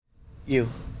you.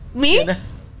 Me? You know?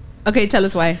 Okay, tell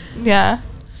us why. Yeah.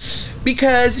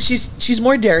 Because she's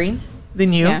more daring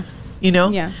than you. Yeah. You know?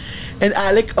 Yeah. And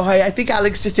Alec, I think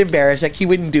Alec's just embarrassed. Like, he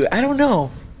wouldn't do it. I don't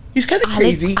know. He's kind of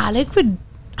crazy. Alec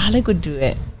would do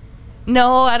it.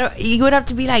 No, I don't. You would have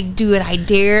to be like, dude, I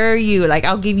dare you. Like,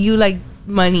 I'll give you like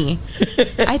money.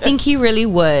 I think he really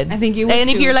would. I think you would. And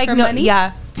if too. you're like, For no, money?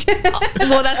 yeah.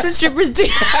 Well, that's what strippers do.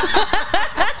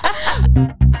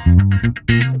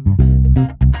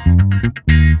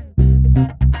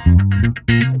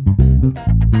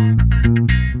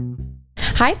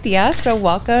 Hi, Thea. So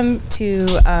welcome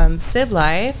to Sib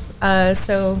Life.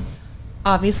 So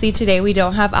obviously today we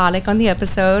don't have Alec on the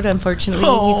episode. Unfortunately,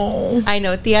 I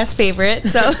know Thea's favorite.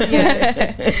 So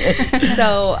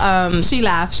She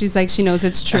laughs. She's like, she knows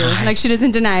it's true. Like, she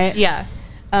doesn't deny it. yeah.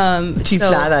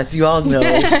 Chifladas, you all know.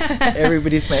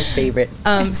 Everybody's my favorite.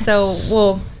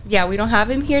 We don't have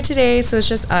him here today, so it's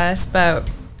just us, but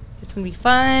it's gonna be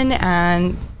fun,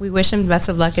 and we wish him best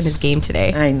of luck in his game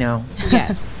today. I know.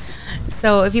 Yes.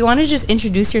 So if you want to just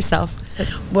introduce yourself.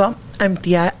 Well, I'm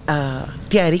Tia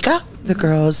Erika, the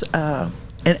girls and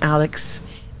Alec's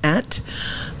aunt.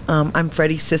 I'm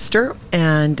Freddie's sister,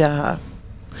 and I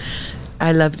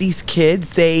love these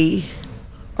kids. They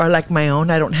are like my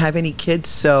own. I don't have any kids,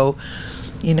 so,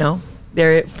 you know,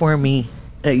 they're it for me.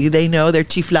 They know they're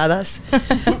chifladas.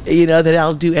 You know, that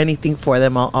I'll do anything for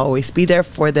them. I'll always be there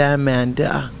for them, and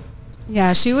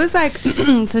Yeah, she was like,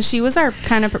 so she was our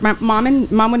kind of,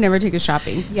 mom would never take us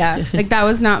shopping. Yeah. Like, that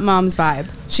was not mom's vibe.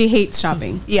 She hates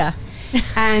shopping. Yeah.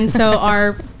 And so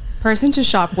our person to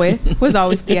shop with was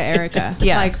always Tia Erika.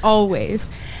 Yeah. Like, always.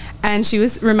 And she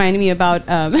was reminding me about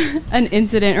an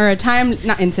incident or a time,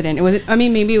 not incident.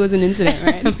 Maybe it was an incident,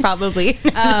 right? Probably.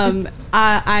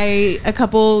 I a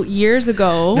couple years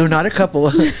ago. no, not a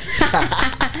couple.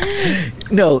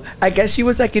 No, I guess she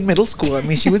was like in middle school. I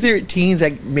mean, she was in her teens,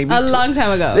 like maybe A long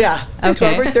time ago. Yeah,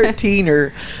 Okay. 12 or 13,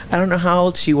 or I don't know how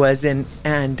old she was, and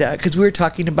because we were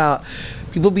talking about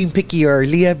people being picky, or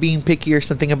Leah being picky, or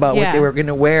something about what Yeah. they were going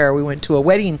to wear. We went to a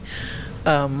wedding.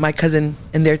 My cousin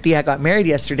and their Tia got married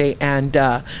yesterday, and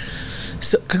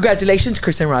so congratulations,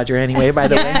 Chris and Roger. Anyway, by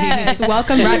the way, Yes,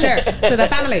 welcome Roger to the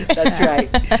family. that's right.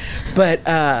 But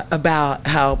about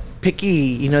how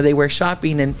picky, you know, they were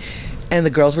shopping, and the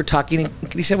girls were talking, and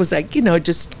Grisa was like, you know,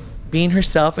 just being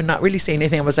herself and not really saying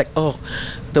anything. I was like, oh,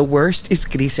 the worst is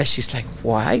Grisa. She's like,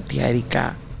 why, Tia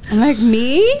Erika? I'm like,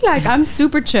 me? Like, I'm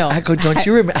super chill. I go, don't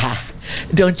you remember?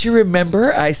 Don't you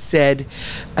remember? I said,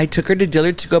 I took her to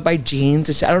Dillard to go buy jeans.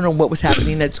 And I don't know what was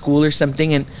happening at school or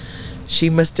something, and she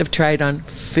must have tried on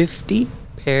 50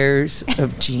 pairs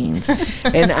of jeans,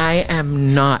 and I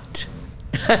am not.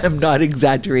 I'm not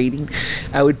exaggerating.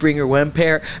 I would bring her one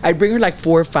pair. I'd bring her like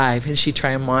 4 or 5, and she'd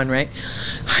try them on, right?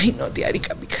 I know, Tia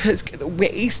Erika, because the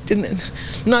waist, and then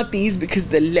not these because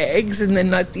the legs, and then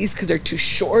not these because they're too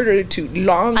short or too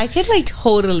long. I could like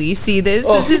totally see this.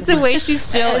 Oh. This is the way she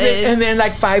still and is. then, and then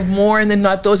like 5 more, and then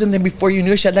not those, and then before you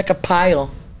knew, she had like a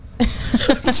pile.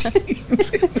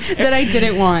 that I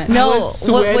didn't want. No. I was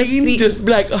what would sweating, be- just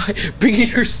like bringing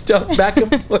her stuff back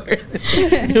and forth.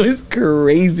 It was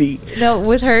crazy. No,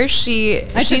 with her,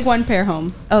 I took one pair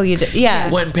home. Oh, you did? Yeah.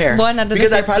 One pair. One out of because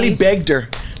the 50. I probably begged her,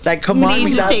 like, come on,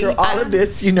 Please we got take- her all of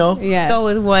this, you know. Yeah. Go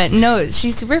with one. No,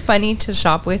 she's super funny to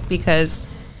shop with because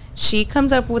she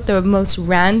comes up with the most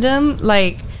random,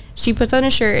 like, she puts on a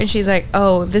shirt and she's like,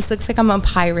 oh, this looks like I'm a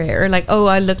pirate, or like, oh,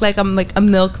 I look like I'm like a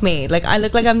milkmaid, like I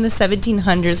look like I'm the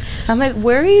 1700s. I'm like,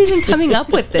 where are you even coming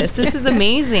up with this? This is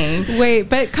amazing. Wait,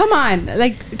 but come on.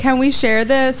 Like, can we share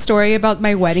the story about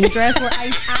my wedding dress where I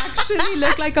actually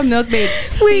look like a milkmaid?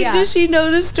 Wait, Yeah. does she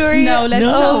know the story? No, let's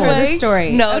tell her the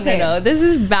story. No, Okay. no, this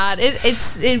is bad.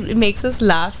 It makes us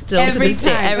laugh still to Every this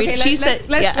day. time. Okay,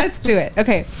 let's do it.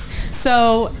 Okay.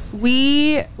 So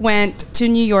we went to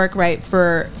New York, right,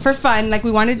 for fun. Like,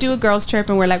 we wanted to do a girls trip,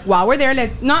 and we're like, while we're there,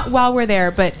 not while we're there,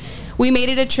 but we made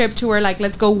it a trip to where, like,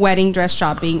 let's go wedding dress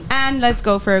shopping and let's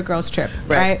go for a girls trip,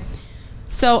 right?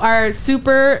 So our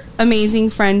super amazing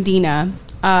friend Dina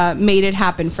made it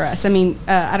happen for us. I mean,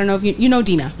 I don't know if you know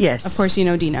Dina. Yes. Of course you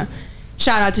know Dina.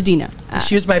 Shout out to Dina.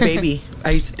 She was my baby.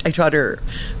 I taught her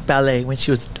ballet when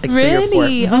she was like 3 or 4.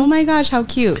 Really? Oh my gosh, how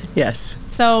cute. Yes.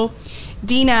 So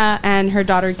Dina and her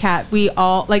daughter Kat, we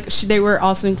all they were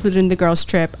also included in the girls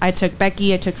trip. I took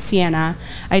Becky, I took Sienna,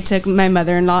 I took my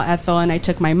mother-in-law Ethel, and I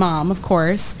took my mom, of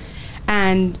course.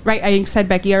 And right, I said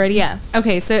Becky already. Yeah.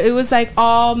 Okay, so it was like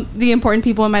all the important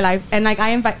people in my life, and like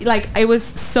it was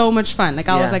so much fun. Like,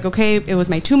 I was like, okay, it was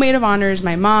my 2 maid of honors,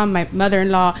 my mom, my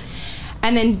mother-in-law.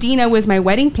 And then Dina was my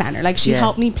wedding planner. Like, she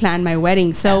helped me plan my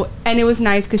wedding. So, and it was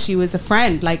nice because she was a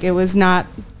friend. Like, it was not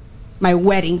my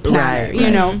wedding planner,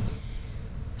 you know.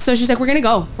 So she's like, we're gonna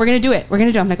go, we're gonna do it, we're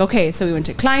gonna do it. I'm like, okay. So we went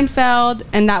to Kleinfeld,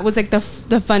 and that was like the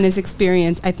funnest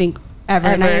experience I think ever.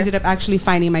 And I ended up actually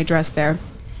finding my dress there.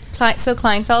 So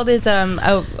Kleinfeld is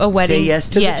a wedding. Say yes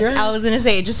to the dress. I was gonna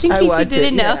say, just in case you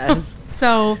didn't know. Yes.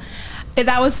 So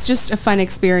that was just a fun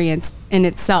experience in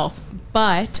itself.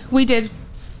 But we did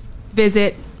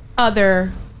visit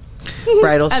other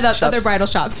bridal shops. Other bridal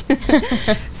shops.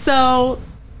 So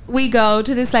we go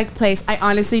to this like place. I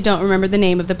honestly don't remember the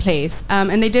name of the place.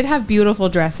 And they did have beautiful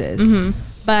dresses.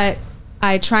 But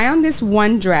I try on this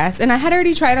one dress, and I had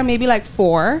already tried on maybe like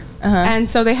 4. And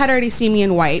so they had already seen me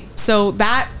in white. So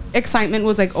that excitement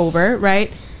was like over,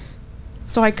 right?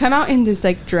 So I come out in this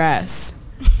like dress,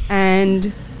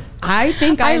 and I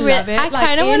think I love it. I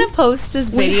kind of want to post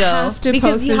this video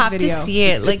because you have to see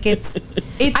it. Like it's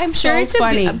I'm sure it's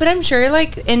funny, but I'm sure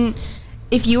like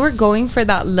if you were going for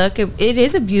that look, it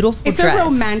is a beautiful dress. It's a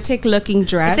romantic looking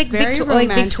dress. It's like very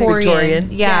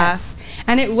Victorian. Yeah. Yes.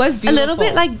 And it was beautiful. A little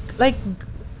bit like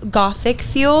gothic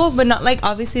feel, but not like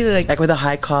obviously like with a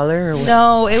high collar or what?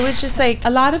 No, it was just like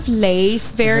a lot of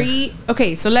lace, very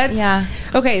okay, so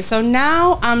okay, so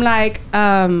now I'm like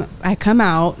I come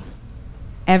out,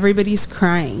 everybody's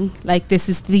crying like this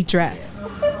is the dress.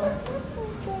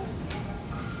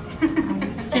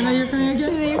 So now you're crying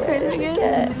again?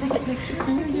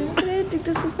 I didn't think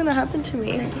this was gonna happen to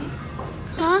me.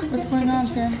 Huh? What's going on,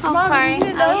 Sam? Oh, sorry.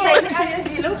 I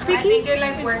think it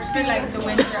like works for like the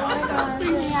winter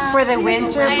also. For the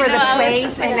winter, for the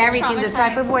place and everything, the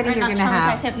type of wedding you're gonna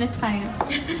have. Hypnotized.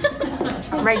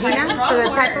 Right, Dina? So the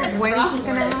type of wedding she's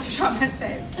gonna have.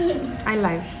 Traumatized. I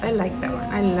like that one.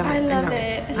 I love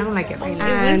it. I don't like it.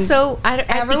 It was so. I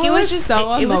think it was just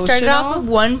so. It was started off with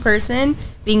one person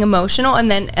being emotional,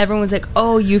 and then everyone was like,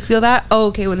 "Oh, you feel that? Oh,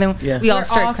 okay." Well, then we all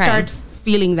start crying.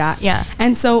 Feeling that. Yeah.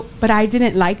 And so, but I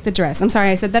didn't like the dress. I'm sorry,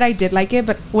 I said that I did like it,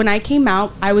 but when I came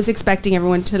out, I was expecting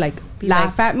everyone to like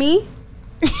laugh at me.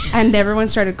 And everyone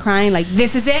started crying like,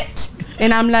 this is it.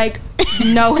 And I'm like,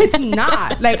 no, it's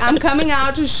not. Like, I'm coming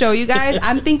out to show you guys.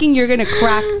 I'm thinking you're going to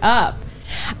crack up.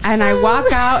 And I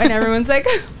walk out and everyone's like,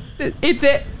 it's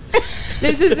it.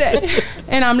 This is it.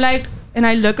 And I'm like, and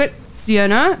I look at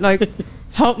Sienna, like,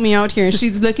 help me out here. And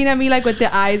she's looking at me like with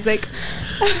the eyes like,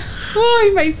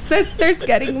 oh, my sister's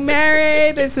getting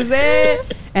married. This is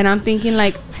it. And I'm thinking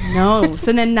like, no.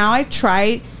 So then now I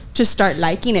try to start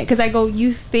liking it. Because I go,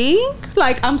 you think?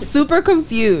 Like, I'm super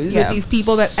confused with these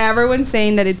people that everyone's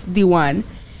saying that it's the one.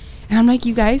 And I'm like,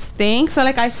 you guys think? So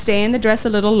like I stay in the dress a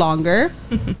little longer.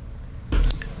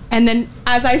 And then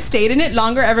as I stayed in it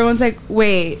longer, everyone's like,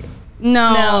 wait,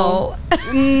 no,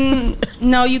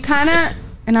 you kind of...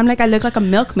 And I'm like, I look like a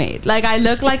milkmaid. Like, I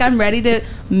look like I'm ready to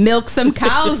milk some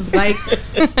cows. Like,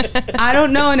 I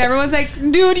don't know. And everyone's like,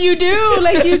 dude, you do.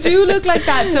 Like, you do look like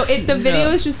that. So the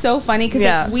video is just so funny because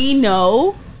like, we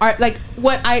know like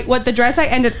what the dress I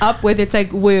ended up with. It's like,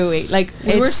 wait. Like,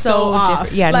 we were so off.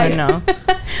 Different. Yeah, like, no.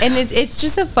 And it's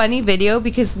just a funny video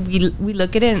because we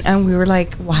look at it and we were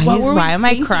like, why am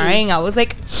I crying? I was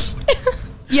like...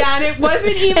 Yeah, and it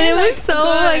wasn't even. And it was so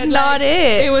good. Like not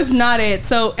it. It was not it.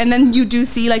 So, and then you do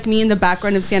see like me in the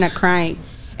background of Sienna crying,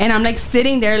 and I'm like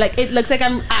sitting there, like it looks like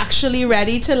I'm actually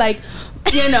ready to like,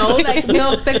 you know, like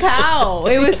milk the cow.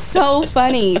 It was so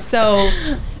funny. So,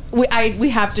 we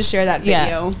have to share that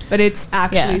video, but it's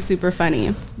actually super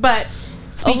funny. But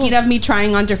speaking of me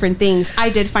trying on different things, I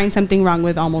did find something wrong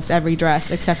with almost every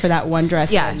dress except for that one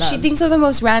dress. Yeah, she thinks of the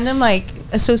most random like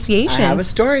association. I have a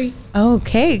story.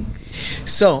 Okay.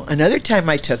 So another time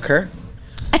I took her,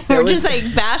 we're just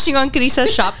like bashing on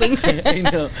Crisa's shopping. I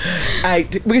know,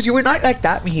 because you were not like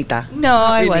that, mijita. No,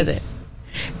 I wasn't.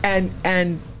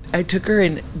 And I took her,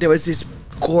 and there was this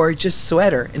gorgeous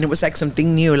sweater, and it was like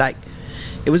something new, like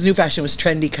it was new fashion, it was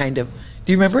trendy kind of.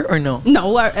 Do you remember or no?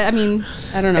 No, I mean,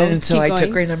 I don't know. And so I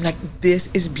took her, and I'm like, this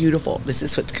is beautiful. This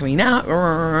is what's coming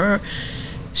out.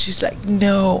 She's like,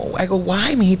 no. I go,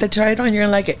 why, mijita? Try it on. You're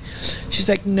gonna like it. She's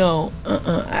like, no,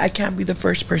 I can't be the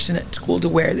first person at school to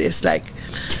wear this. Like,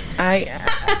 I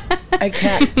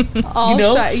can't. You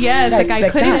know? Yes, like I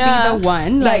couldn't be the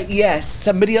one. Like, yes,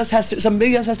 somebody else has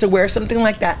to wear something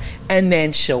like that, and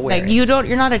then she'll wear it. You're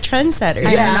not a trendsetter.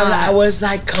 Yeah, I was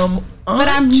like, come on. But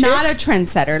I'm not a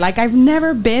trendsetter. Like, I've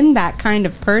never been that kind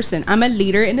of person. I'm a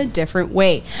leader in a different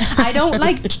way. I don't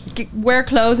like wear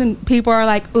clothes and people are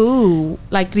like, ooh,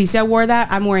 like Crisia wore that.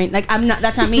 I'm wearing, like, I'm not,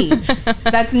 that's not me.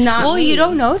 That's not well, me. you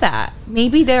don't know that.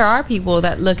 Maybe there are people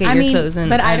that look at your clothes and...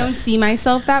 But I don't see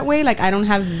myself that way. Like, I don't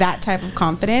have that type of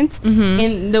confidence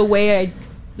in the way I,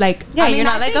 like... Yeah, I mean, you're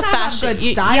not like a fashion... good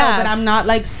style, but I'm not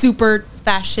like super...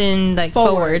 Fashion, like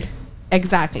forward.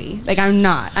 exactly. Like I'm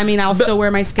not. I mean, I'll still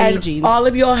wear my skinny And jeans. all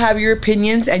of y'all have your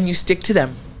opinions and you stick to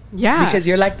them. Yeah. Because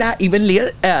you're like that. Even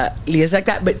Leah's like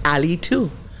that, but Ali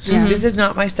too. Yeah. This is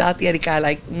not my style, Erika.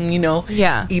 Like,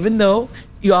 Yeah. even though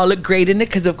you all look great in it,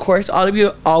 because of course all of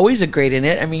you always look great in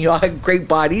it. I mean, you all have great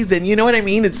bodies, and you know what I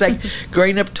mean? It's like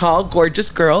growing up tall, gorgeous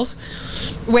girls.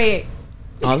 Wait.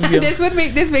 All of you. This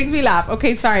makes me laugh.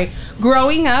 Okay, sorry.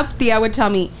 Growing up, Thea would tell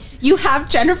me, you have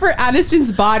Jennifer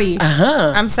Aniston's body.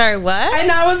 Uh-huh. I'm sorry, what?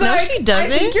 And I was no, like, she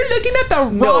doesn't. I think you're looking at the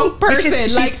No, wrong person. because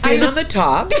she's Like thin on the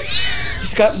top.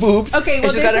 She's got boobs. Okay, well,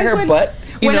 and she's this got is her when, butt.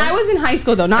 When I was in high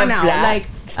school, though, not And now. flat Like,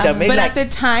 stomach, but like- at the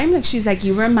time, like she's like,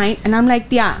 you remind, and I'm like,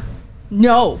 yeah,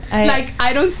 no,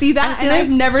 I don't see that, and I've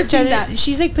never seen that.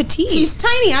 She's like petite. She's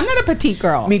tiny. I'm not a petite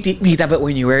girl. Mita, but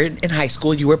when you were in high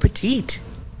school, you were petite.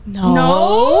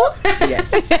 No.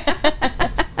 Yes.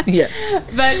 Yes.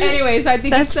 But anyway, so I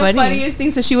think That's it's the funny. funniest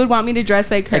thing. So she would want me to dress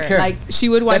like her. Like her. Like she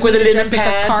would want Like with me the to linen dress like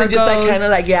the pants and just like cargos. kind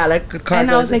of like, yeah, like the cargos.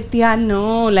 And I was like, yeah,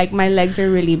 no, like my legs are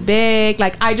really big.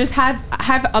 Like I just have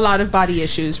a lot of body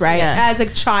issues, right? Yeah. As a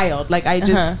child, like I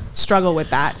just struggle with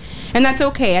that, and that's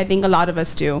okay. I think a lot of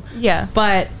us do. Yeah.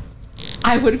 But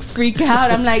I would freak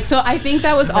out. I'm like, so I think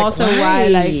that was Like, also why? why,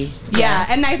 like, yeah,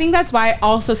 and I think that's why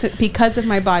also because of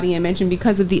my body image and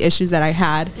because of the issues that I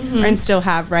had and still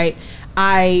have, right?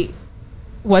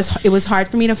 It was hard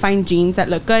for me to find jeans that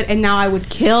look good, and now I would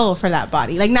kill for that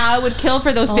body. Like now I would kill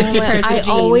for those 50 pairs of jeans.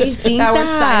 I always think that that.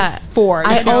 were size 4.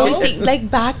 I you know? always think like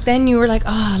back then you were like,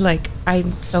 oh, like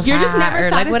I'm so You're fat just never or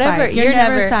like satisfied. whatever. You're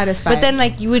never satisfied. But then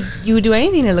like you would do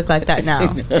anything to look like that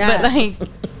now. But Yes. like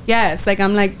Yes, like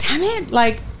I'm like, damn it,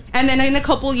 like, and then in a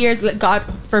couple years, like, God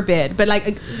forbid, but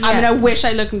like I'm gonna wish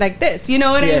I looked like this. You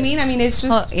know what I Yes. mean? I mean, it's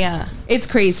just, yeah. it's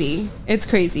crazy,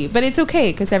 but it's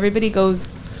okay because everybody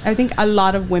goes. I think a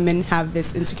lot of women have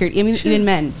this insecurity. I mean, even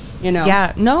men. You know?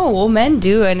 Yeah, no, well, men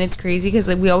do, and it's crazy because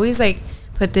like, we always like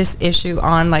put this issue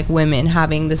on like women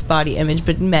having this body image,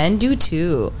 but men do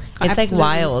too. It's Absolutely. like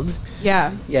wild.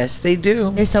 Yeah. yes, they do.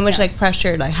 There's so much like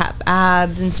pressure, like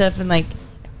abs and stuff, and like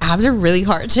abs are really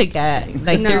hard to get.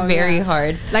 Like No, they're very yeah.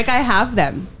 hard. Like I have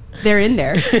them. They're in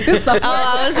there. Oh,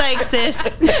 I was like,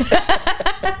 sis.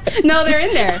 No, they're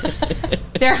in there.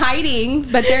 They're hiding,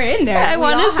 but they're in there. I We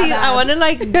want all to see. have I want to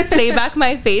abs. like play back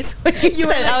my face when you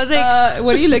were said. I was like,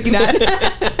 what are you looking at?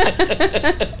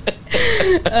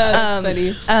 That's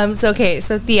funny. So okay,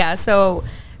 so Thea, so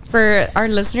for our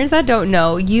listeners that don't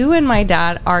know, you and my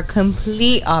dad are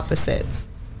complete opposites.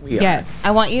 We are. Yes.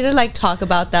 I want you to like talk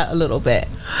about that a little bit.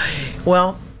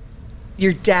 Well,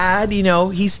 your dad,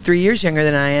 he's 3 years younger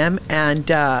than I am, and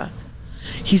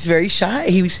he's very shy.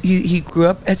 He grew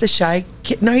up as a shy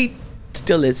kid. No, he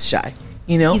still is shy.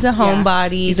 He's a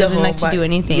homebody. He He's a doesn't like to do homebody.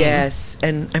 anything. Yes,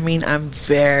 and I mean, I'm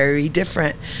very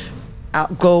different,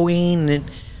 outgoing, and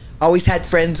always had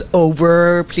friends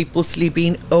over, people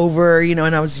sleeping over, and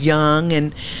I was young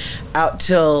and out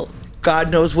till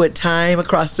God knows what time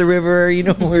across the river,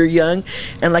 when we were young.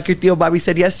 And like your Theo Bobby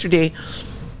said yesterday,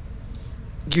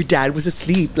 your dad was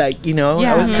asleep. Like,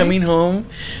 I was coming home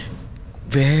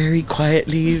very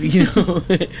quietly,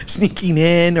 sneaking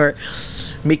in or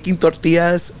making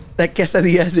tortillas, like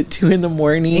quesadillas at 2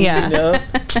 a.m. Yeah.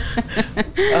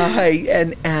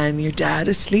 And your dad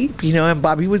asleep, and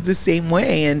Bobby was the same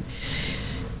way. And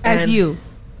you.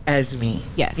 As me.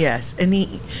 Yes. Yes. And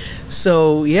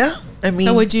so yeah. I mean,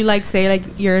 So would you like say like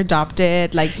you're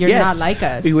adopted, like you're yes, not like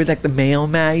us? We were like the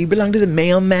mailman. You belong to the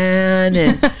mailman,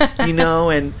 and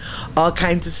and all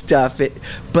kinds of stuff.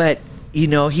 But he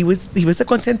was a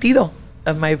consentido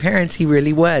of my parents. He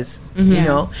really was.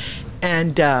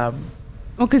 And Well,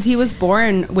 because he was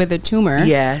born with a tumor.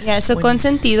 yes. Yeah, so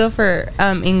consentido for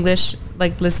English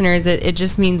like listeners, it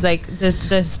just means like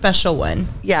the special one.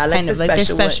 Yeah, like kind the of like their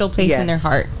special one. place in their Yes.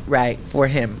 heart. Right, for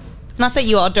him. Not that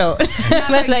you all don't. Not but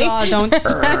that like, you all don't.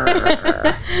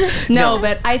 No,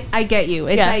 but I get you.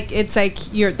 It's like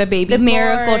you're the baby, The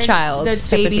miracle child the type of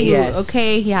baby thing. who, Yes.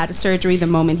 okay, he had a surgery the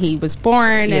moment he was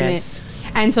born, Yes.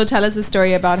 and so tell us a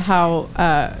story about how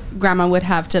grandma would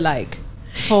have to like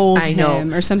hold I know.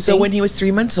 him or something. So when he was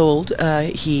 3 months old,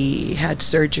 he had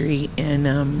surgery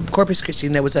in Corpus Christi.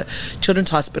 And there was a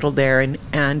children's hospital there, and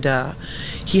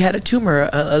he had a tumor,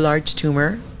 a large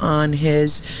tumor on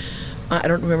his. I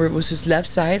don't remember if it was his left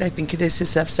side. I think it is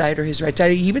his left side or his right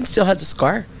side. He even still has a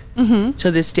scar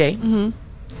to this day.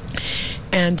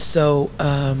 And so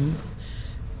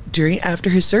after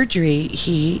his surgery,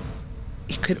 he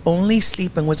could only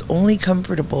sleep and was only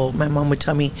comfortable, my mom would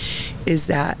tell me, is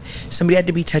that somebody had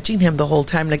to be touching him the whole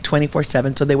time, like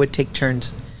 24/7. So they would take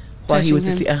turns while he Touching was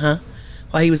him. asleep.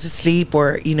 While he was asleep,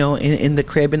 or in the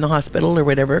crib in the hospital or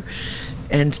whatever.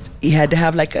 and he had to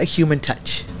have like a human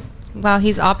touch. Wow,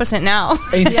 he's opposite now.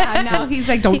 Yeah, now he's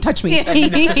like, don't touch me. he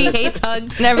hates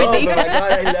hugs and Oh everything. my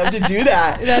God, I love to do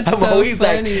that. That's I'm so always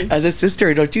funny. like, as a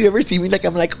sister, don't you ever see me like,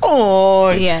 I'm like, oh,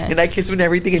 Yeah. and I kiss him and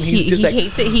everything, and he's he just like,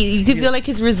 hates it. You can feel like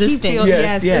his He resistance. feels,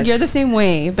 Yes, yes. and you're the same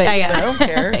way, but Yeah. I don't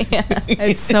care.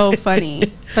 it's so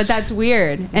funny. But that's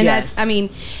weird. And Yes. that's, I mean,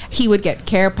 he would get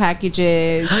care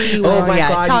packages. He would, Oh my yeah,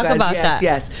 God, talk you guys, about yes, that.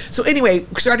 Yes. So anyway,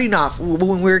 starting off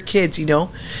when we were kids,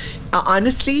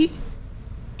 honestly,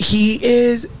 he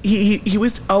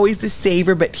was always the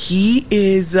saver, but he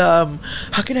is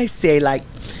how can I say, like,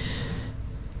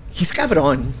 he's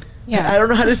cabrón. Yeah. I don't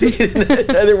know how to say it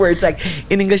in other words, like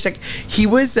in English, like he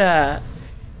was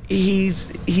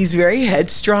he's very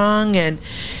headstrong, and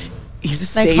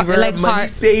he's a Like saver, like money hard-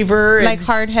 saver, and like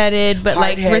hard-headed, but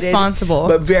like hard-headed, responsible.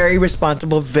 but very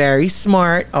responsible, very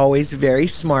smart, always very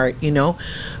smart,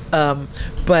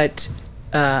 but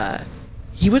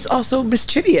he was also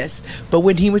mischievous. But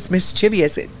when he was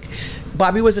mischievous,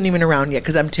 Bobby wasn't even around yet,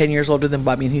 because I'm 10 years older than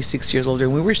Bobby and he's 6 years older,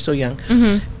 and we were so young.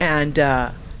 And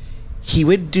he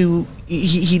would do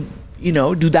he'd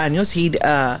do daños. He'd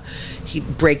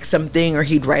break something, or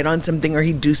he'd write on something, or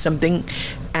he'd do something,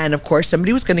 and of course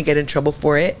somebody was going to get in trouble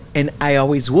for it, and I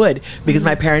always would, because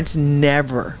my parents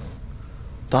never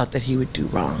thought that he would do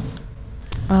wrong.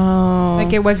 Oh.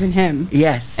 like, it wasn't him.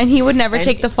 Yes. And he would never And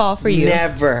take the fall for you.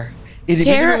 Never. Even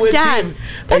if it was Dad, him,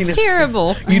 that's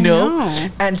terrible. You know? know.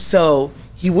 And so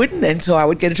he wouldn't, and so I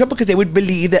would get in trouble because they would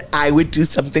believe that I would do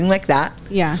something like that.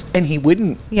 Yeah. And he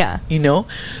wouldn't. Yeah.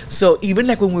 So even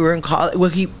like when we were in college,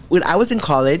 when I was in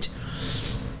college,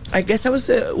 I guess I was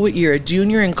a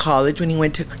junior in college when he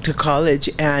went to college,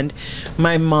 and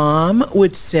my mom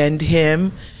would send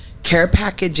him care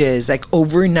packages like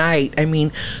overnight. I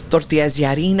mean, tortillas de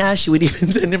harina. She would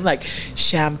even send him like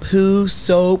shampoo,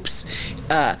 soaps,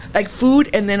 like food,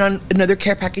 and then on another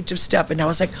care package of stuff. And I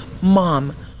was like,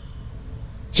 Mom,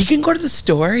 he can go to the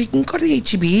store. He can go to the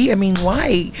H-E-B. I mean,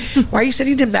 why? Why are you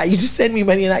sending him that? You just send me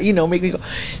money and that, make me go,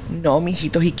 no,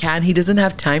 mijito, he can. He doesn't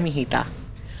have time, mijita.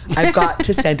 I've got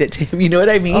to send it to him. You know what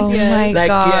I mean? Oh my like,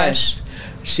 gosh.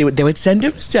 Yes. They would send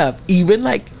him stuff, even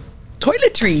like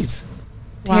toiletries.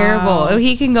 Terrible. Wow.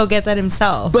 He can go get that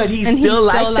himself. But he's And he's still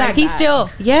still like like that. He's still,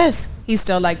 yes. He's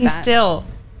still like He's that.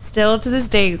 still to this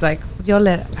day. He's like,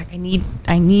 Viola, like I need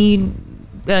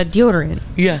deodorant.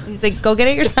 Yeah. He's like, go get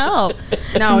it yourself.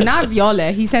 No, not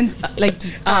Viola. He sends like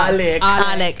Alec.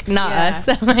 Alec, not Yeah. us.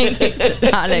 Like, He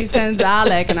Alec. sends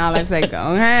Alec, and Alec's like,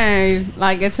 okay,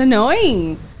 like, it's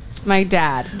annoying. My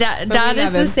dad. But Dad we is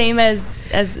love the him. same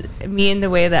as me in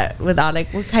the way that with Alec,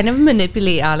 we kind of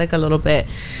manipulate Alec a little bit.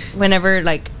 Whenever,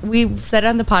 like, we've said it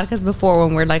on the podcast before,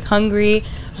 when we're like hungry,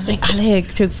 I'm like,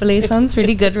 Alec, Chick-fil-A sounds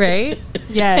pretty good, right?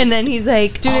 Yes. And then he's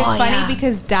like, Dude, it's "Oh, funny yeah."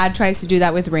 because Dad tries to do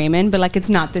that with Raymond, but like, it's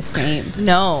not the same.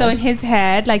 No. So in his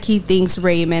head, like, he thinks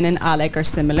Raymond and Alec are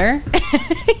similar.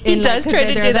 he In, does like, 'cause try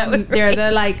to they're do the- that with They're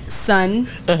the like son,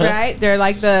 right? They're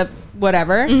like the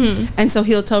whatever. And so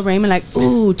he'll tell Raymond like,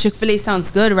 "Ooh, Chick-fil-A sounds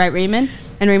good, right, Raymond?"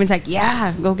 And Raymond's like,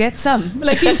 "Yeah, go get some."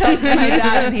 Like, he tells my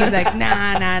dad, and he's like,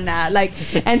 "Nah." Like,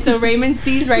 and so Raymond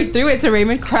sees right through it. So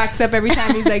Raymond cracks up every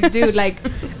time. He's like, "Dude, like,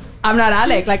 I'm not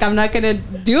Alec. Like, I'm not gonna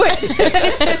do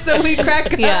it." And so we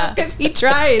crack Yeah. up because he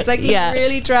tries. Like, he Yeah.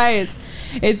 really tries.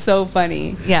 It's so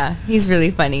funny. Yeah, he's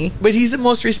really funny. But he's the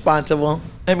most responsible.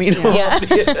 I mean, Yeah.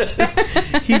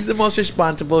 he's the most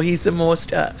responsible. He's the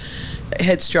most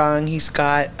headstrong. He's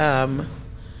got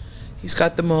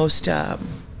the most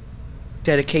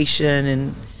dedication,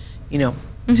 and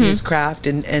to his craft,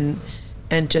 and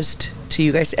just to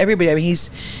you guys, everybody. I mean,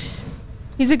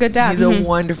 He's a good dad. he's a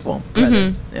wonderful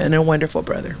brother and a wonderful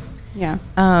brother. Yeah.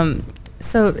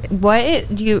 So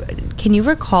can you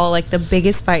recall like the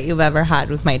biggest fight you've ever had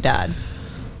with my dad?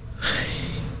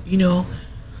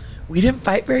 We didn't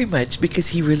fight very much because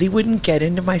he really wouldn't get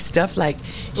into my stuff. Like,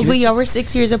 Y'all were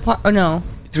 6 years apart. Oh no,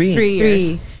 3 3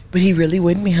 years. But he really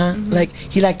wouldn't, huh? Like,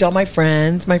 he liked all my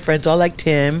friends. My friends all liked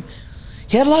him.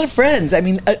 He had a lot of friends. I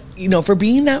mean, for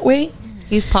being that way,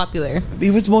 he's popular.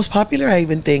 he was the most popular, I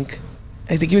even think.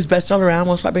 I think he was best all around,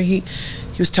 most popular. He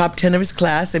was top 10 of his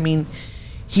class. I mean,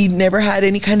 he never had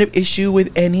any kind of issue with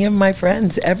any of my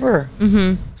friends, ever.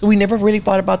 So we never really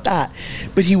fought about that.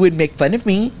 But he would make fun of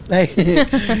me, like,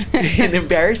 and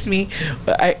embarrass me.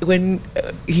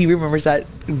 He remembers that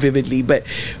vividly. But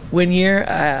one year,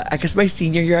 I guess my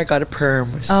senior year, I got a perm.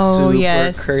 Oh, super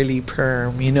yes. curly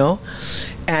perm,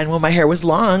 And when my hair was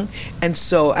long, and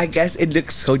so I guess it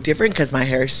looks so different because my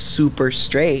hair is super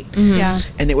straight. Yeah.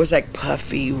 And it was like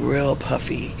puffy, real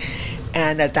puffy.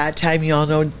 And at that time, you all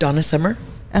know Donna Summer?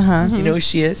 You know who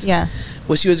she is? Yeah.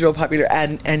 Well, she was real popular,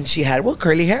 and she had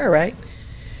curly hair, right?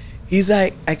 He's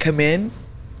like, I come in,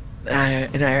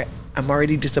 I'm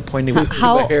already disappointed with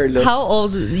How my hair look. how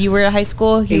old you were in high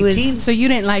school? He 18. was. So you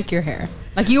didn't like your hair?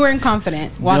 Like you weren't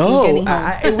confident walking, No, getting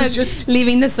home. it was just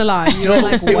leaving the salon. You were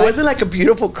like, it what? wasn't like a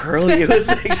beautiful curly. It was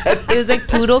like It was like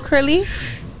poodle curly.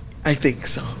 I think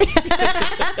so.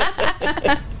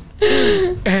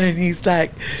 And he's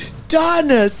like,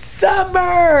 Donna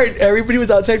Summer. And everybody was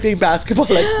outside playing basketball,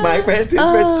 like my friends, his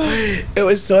friends. It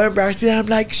was so embarrassing. I'm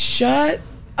like, shut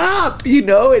up, and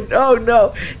oh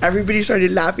no, everybody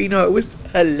started laughing. It was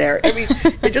hilarious. I mean,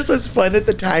 it just was fun at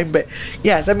the time. But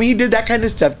yes, I mean, he did that kind of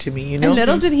stuff to me. And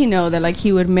little did he know that like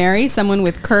he would marry someone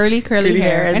with curly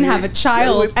hair and have a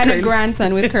child and a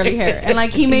grandson with curly hair. And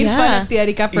like he made fun of the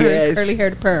Erika for her curly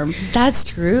haired perm. That's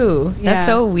true. Yeah. That's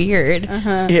so weird.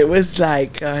 It was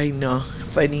like, I know,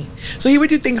 funny. So he would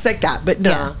do things like that, but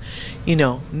no,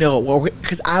 no,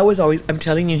 because I'm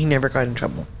telling you, he never got in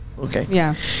trouble. Okay.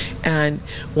 Yeah. And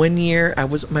one year,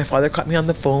 my father caught me on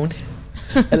the phone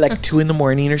at like 2 a.m.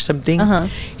 or something.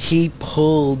 He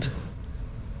pulled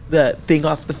the thing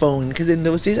off the phone because in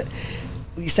those days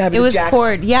we used to have It was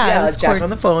cord. Yeah, it was jack cord. on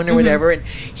the phone or whatever. And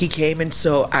he came, and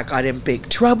so I got in big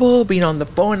trouble being on the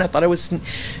phone. I thought I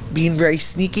was being very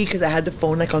sneaky because I had the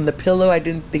phone like on the pillow. I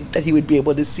didn't think that he would be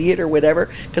able to see it or whatever.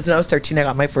 Because when I was 13, I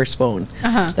got my first phone,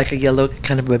 like a yellow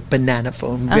kind of a banana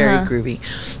phone, very groovy.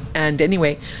 And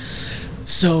anyway,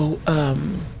 so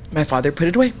my father put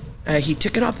it away. He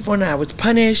took it off the phone, and I was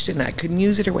punished, and I couldn't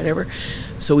use it or whatever.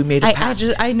 So we made a pact.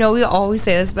 I know we always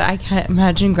say this, but I can't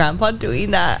imagine Grandpa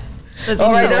doing that.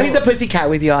 I know he's a pussycat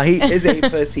with y'all. He is a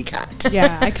pussycat.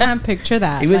 Yeah, I can't picture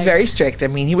that. He was very strict. I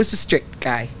mean, he was a strict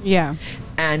guy. Yeah.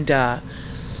 And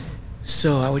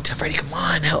so I would tell Freddie, come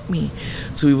on, help me.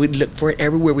 So we would look for it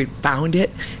everywhere. We found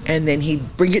it, and then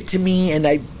he'd bring it to me, and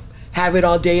I'd have it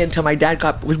all day until my dad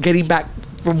was getting back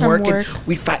from work, and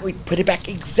we'd put it back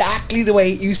exactly the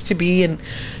way it used to be. And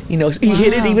he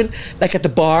hid it even like at the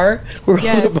bar where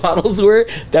all the bottles were.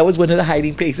 That was one of the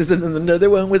hiding places. And then another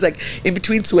one was like in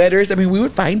between sweaters. I mean, we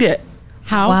would find it.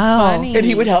 How funny. And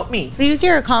he would help me. So he was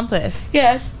your accomplice.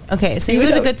 Yes. Okay, so he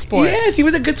was a good sport. Yes, he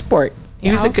was a good sport. He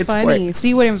was a good sport. So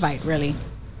you wouldn't fight, really?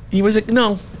 He was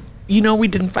no. We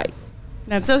didn't fight.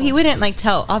 So he wouldn't like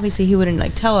tell. Obviously, he wouldn't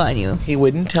like tell on you. He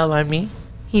wouldn't tell on me.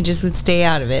 He just would stay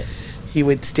out of it. He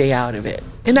would stay out of it.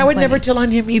 And I would never tell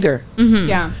on him either.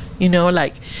 Yeah.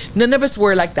 Like none of us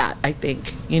were like that, I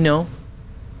think. None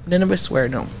of us were,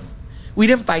 no. We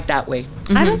didn't fight that way.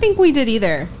 I don't think we did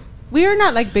either. We are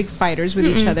not like big fighters with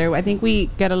each other. I think we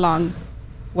get along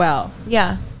well.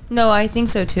 Yeah. No, I think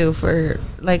so too. For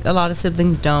like a lot of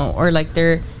siblings don't, or like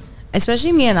they're,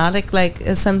 especially me and Alec, like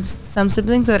some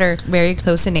siblings that are very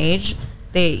close in age,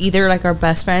 they either like are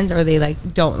best friends or they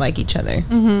like don't like each other.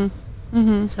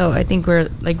 So I think we're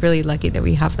like really lucky that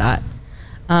we have that.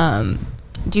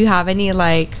 Do you have any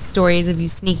like stories of you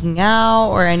sneaking out,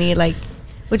 or any like,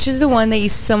 which is the one that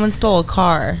someone stole a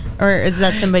car, or is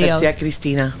that somebody else? Yeah,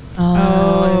 Cristina.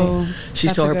 Oh. She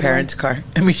stole her parents' car.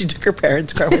 I mean, she took her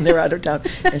parents' car when they were out of town,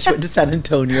 and she went to San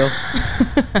Antonio.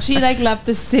 She like left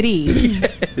the city.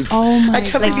 Yes. Oh my I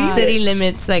can't Like believe city it.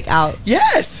 limits, like out.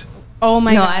 Yes. Oh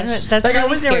my No, gosh. I don't. That's Like really I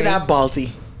was scary. never that ballsy.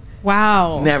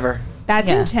 Wow. Never. That's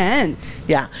Yeah. intense.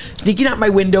 Yeah. Sneaking out my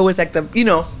window was like the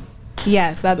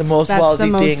Yes, that's the most that's ballsy the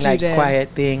most thing, you like did. quiet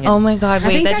thing. Oh my God! I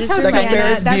Wait, think that that's just how like a Sienna,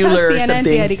 Ferris that's Bueller how or Sienna and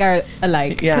something. Erika are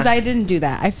alike. Yeah. Because I didn't do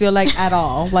that. I feel like at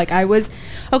all. Like I was,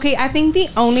 okay, I think the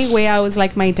only way I was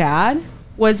like my dad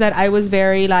was that I was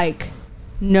very like,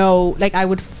 no, like I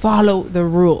would follow the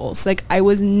rules. Like I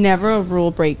was never a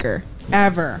rule breaker,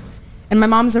 ever. And my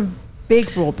mom's a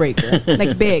big rule breaker,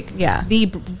 like big. Yeah.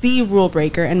 The rule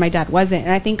breaker, and my dad wasn't.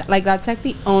 And I think like that's like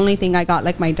the only thing I got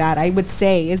like my dad, I would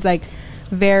say, is like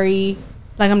very,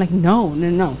 like I'm like, no.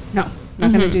 I'm not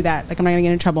gonna do that. Like I'm not gonna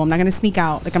get in trouble. I'm not gonna sneak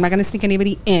out. Like I'm not gonna sneak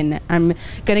anybody in. I'm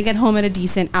gonna get home at a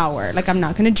decent hour. Like I'm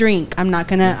not gonna drink.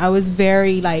 I was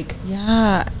very like,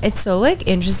 Yeah, it's so like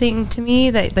interesting to me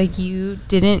that like you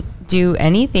didn't do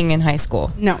anything in high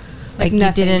school. no. Like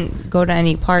nothing. you didn't go to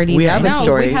any parties. We or have a anything. No,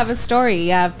 story. we have a story.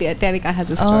 Yeah, Erika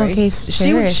has a story. Oh, okay,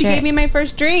 share it, She share gave it. me my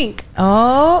first drink.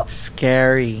 Oh,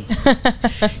 Scary.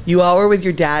 You all were with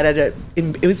your dad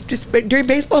it was just during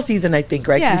baseball season, I think,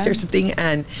 right? Yeah. Or something,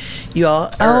 and you all.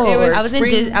 It was I was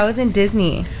spring- I was in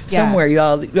Disney. somewhere. You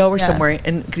all were Yeah. somewhere,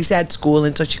 and Krista had school,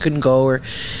 and so she couldn't go.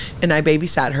 And I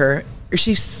babysat her. Or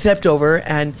she slept over,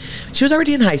 and she was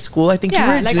already in high school. I think you were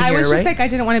Yeah, a like junior, I was right? just like I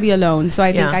didn't want to be alone, so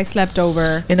I think Yeah. I slept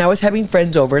over. And I was having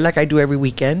friends over, like I do every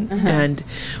weekend, and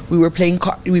we were playing.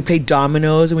 We played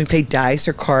dominoes, and we played dice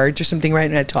or cards or something, right?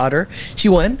 And I taught her. She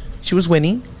won. She was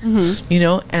winning, you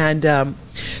know, and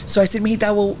so I said,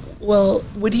 Mijita, well,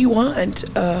 what do you want?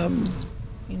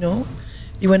 You know,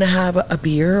 you want to have a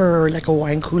beer or like a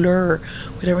wine cooler or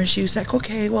whatever? And she was like,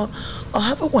 okay, well, I'll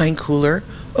have a wine cooler.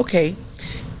 Okay.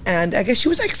 And I guess she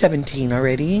was like 17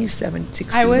 already,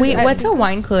 16. Wait, what's a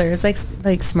wine cooler? It's like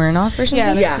Smirnoff or something?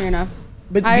 Yeah, like Yeah. Smirnoff.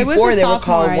 But I was before a they were sophomore,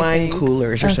 called I wine think.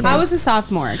 coolers or something. I was a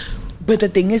sophomore. But the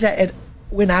thing is that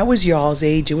when I was y'all's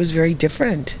age, it was very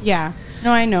different. Yeah.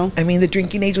 No, I know. I mean, the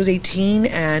drinking age was 18,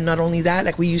 and not only that,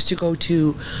 like we used to go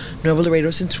to Nuevo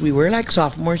Laredo since we were like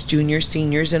sophomores, juniors,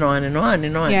 seniors, and on and on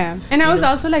and on. Yeah. And I was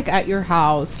also like at your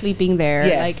house, sleeping there.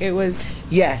 Yes. Like it was.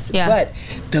 Yes, Yeah. but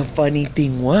the funny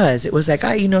thing was, it was like,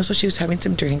 you know, so she was having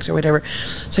some drinks or whatever.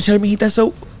 So I told her, Mijita, so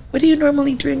what do you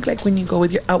normally drink, like when you go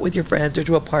out with your friends or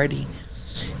to a party?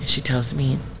 And she tells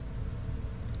me,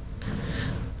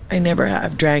 I never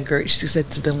have drank, or she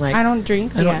said something like, I don't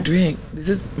drink. I Yeah. don't drink. This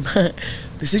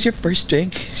is your first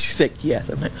drink? She's like, yes.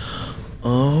 I'm like,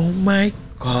 oh my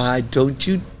God, don't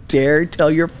you dare tell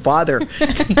your father. You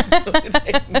know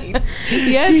what I mean?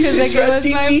 Yes, because like it was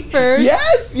Trusting my me. first.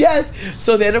 Yes.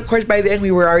 So then, of course, by then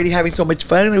we were already having so much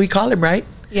fun, and we call him, right?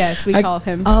 Yes, we I- call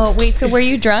him. Oh, wait, so were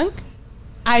you drunk?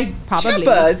 I probably. She had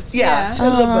buzz. Yeah. She had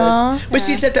a little buzz. But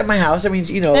she said at my house. I mean,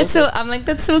 you know. I'm like,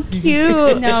 that's so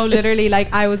cute. No, literally,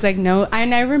 like I was like, no,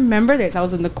 and I remember this. I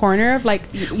was in the corner of like,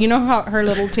 you know how her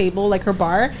little table, like her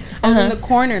bar. I was in the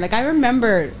corner. Like I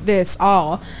remember this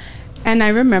all, and I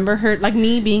remember her, like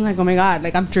me being like, oh my God,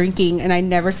 like I'm drinking, and I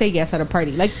never say yes at a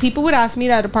party. Like people would ask me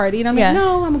at a party, and I'm Yeah. like,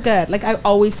 no, I'm good. Like I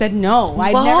always said no.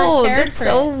 I Whoa, never cared that's for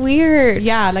so it. weird.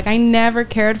 Yeah, like I never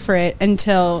cared for it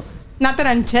until. Not that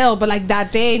until, but like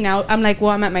that day. Now I'm like,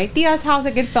 well, I'm at my tia's house.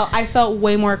 Like I felt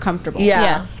way more comfortable. Yeah.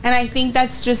 Yeah. And I think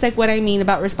that's just like what I mean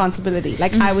about responsibility.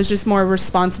 Like I was just more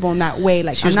responsible in that way.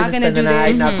 Like She was I'm not gonna gonna do spend the night,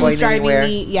 this. not Who's going driving anywhere.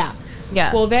 me? Yeah.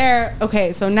 Yeah. Well,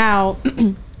 okay. So now,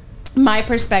 my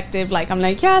perspective, like I'm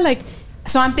like, yeah, like.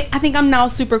 So I think I'm now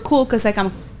super cool because like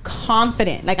I'm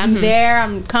confident. Like I'm there.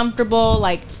 I'm comfortable.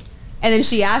 Like. And then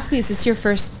she asked me, "Is this your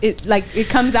first?" It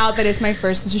comes out that it's my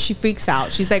first, and so she freaks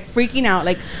out. She's like freaking out,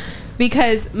 like.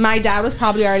 Because my dad was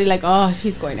probably already like, oh,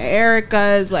 she's going to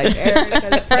Erica's. Like,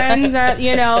 Erica's friends are,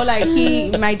 you know, like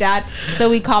my dad. So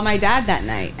we call my dad that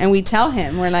night and we tell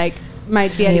him, we're like, my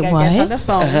tia Wait, gets what? on the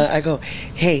phone. I go,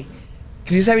 hey,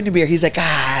 can you just having a beer? He's like,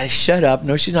 shut up.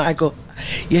 No, she's not. I go,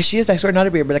 yes, she is. I swear, not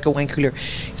a beer, but like a wine cooler.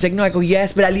 He's like, no. I go,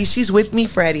 yes, but at least she's with me,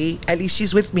 Freddie. At least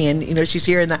she's with me, and you know she's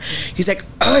here. And that. He's like,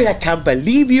 oh, I can't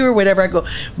believe you, or whatever. I go,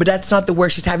 but that's not the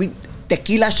word. She's having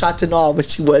tequila shots and all, but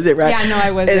she wasn't, right? Yeah, no,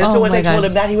 I wasn't. And then so Oh once my I told God.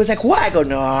 him that, he was like, what? I go,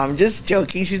 no, I'm just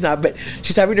joking. She's not, but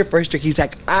she's having her first drink. He's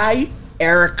like,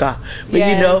 Erica. But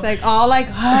Yeah, you know, it's like all like,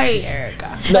 hi,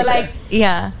 Erica. But like,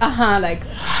 Yeah. like,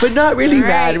 but not really all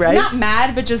mad, right? Not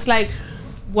mad, but just like,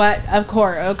 what? Of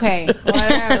course, okay,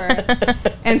 whatever.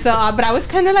 And so, but I was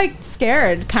kind of like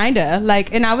scared, kind of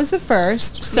like, and I was the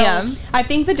first. So Yeah. I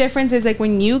think the difference is like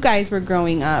when you guys were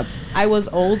growing up, I was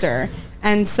older,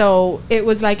 and so it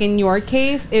was like in your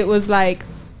case, it was like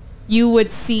you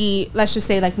would see, let's just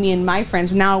say like me and my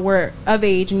friends. Now we're of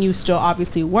age, and you still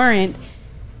obviously weren't.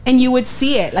 And you would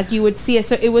see it, like you would see it.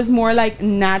 So it was more like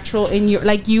natural in your,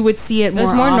 like you would see it more. It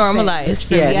was more often. normalized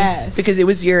for Yes. me. Yes. Because it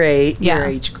was your age. Yeah. Your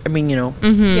age. I mean, you know.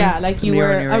 Yeah, like you When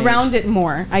were you're on your around it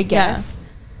more, I guess.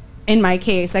 In my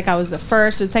case, like I was the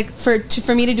first. It's like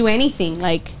for me to do anything,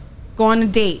 like go on a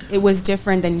date, it was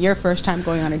different than your first time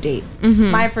going on a date.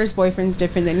 My first boyfriend's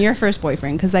different than your first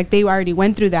boyfriend because like they already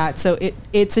went through that, so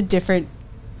it's a different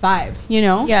vibe, you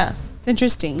know? Yeah. It's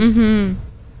interesting.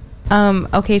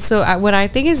 Okay, so what I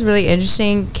think is really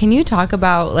interesting, can you talk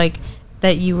about like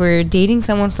that you were dating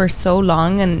someone for so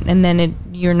long and then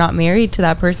you're not married to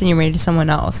that person, you're married to someone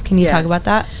else. Can you talk Yes. about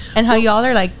that? And how y'all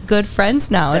are like good friends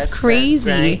now. It's Best friends,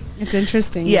 crazy. right? It's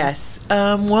interesting. Yes.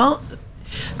 Well,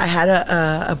 I had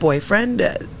a boyfriend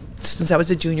since I was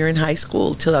a junior in high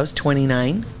school till I was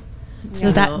 29.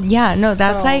 So that's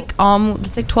So- like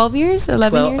that's like 12 years,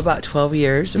 11 years. About 12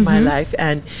 years of my life.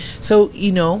 And so,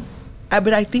 you know,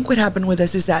 but I think what happened with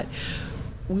us is that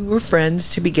we were friends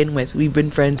to begin with. We've been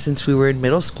friends since we were in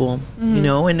middle school, you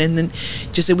know, and then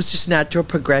just it was just natural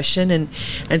progression.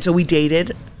 And so we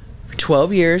dated for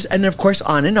 12 years and of course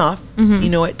on and off, you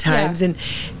know, at times. Yeah.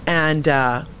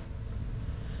 And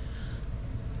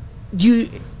you,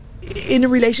 in a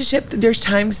relationship, there's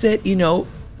times that, you know,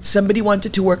 somebody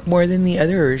wanted to work more than the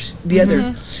other,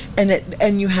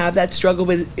 and you have that struggle.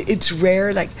 But it's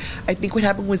rare. Like I think what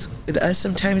happened with us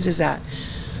sometimes is that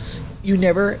you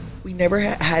never we never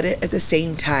had it at the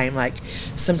same time. Like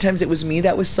sometimes it was me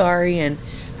that was sorry and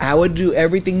I would do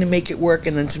everything to make it work,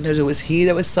 and then sometimes it was he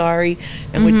that was sorry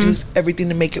and would do everything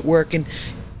to make it work, and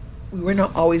we were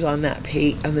not always on that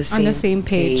page, on the same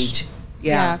page.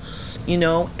 Yeah. You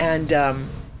know, and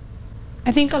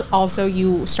I think also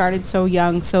you started so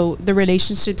young, so the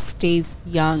relationship stays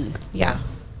young. yeah.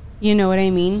 You know what I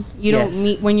mean? You Yes. don't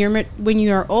meet when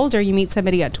you're older. You meet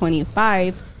somebody at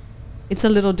 25. It's a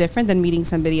little different than meeting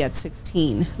somebody at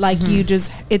 16. Like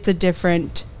it's a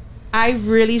different. I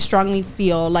really strongly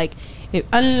feel like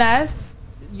unless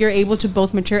you're able to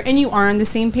both mature and you are on the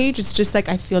same page, it's just like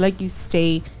I feel like you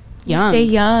stay young. Stay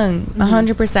young,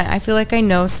 100%. I feel like I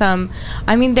know some.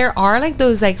 I mean, there are like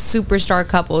those like superstar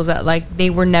couples that like they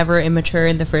were never immature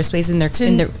in the first place, and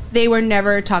They were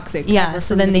never toxic. yeah. ever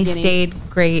So from then the they beginning. stayed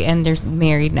great, and they're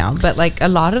married now. But like a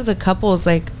lot of the couples,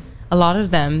 like a lot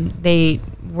of them, they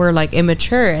were like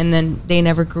immature, and then they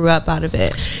never grew up out of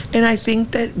it. And I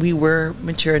think that we were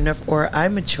mature enough, or I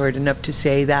matured enough to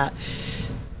say that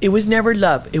it was never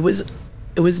love. It was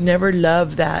never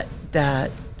love that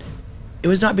it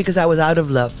was not because I was out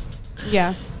of love.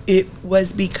 Yeah. It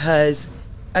was because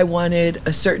I wanted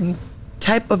a certain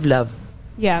type of love,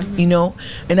 Yeah. you know?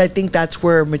 And I think that's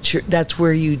where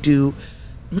you do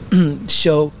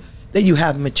show that you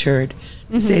have matured.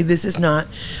 Say, this is not,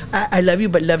 I love you,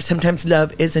 but sometimes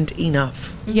love isn't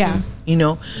enough. Yeah. You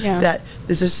know? Yeah. That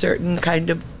there's a certain kind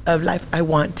of life I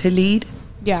want to lead,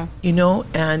 Yeah. you know?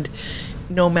 And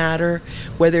no matter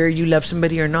whether you love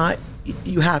somebody or not,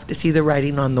 you have to see the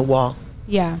writing on the wall.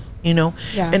 Yeah. You know,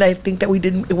 Yeah. and I think that we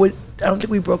didn't. I don't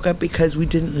think we broke up because we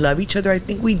didn't love each other. I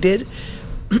think we did,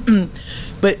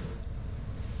 but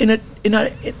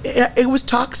it was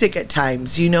toxic at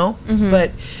times. You know,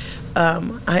 but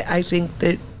I think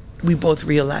that we both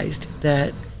realized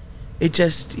that it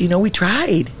just, you know, we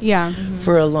tried Yeah.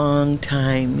 for a long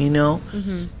time. You know,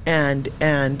 and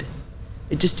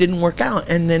it just didn't work out.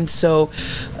 And then so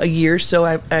a year or so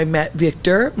I met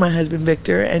Victor, my husband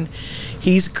Victor, and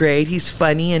he's great. He's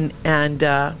funny, and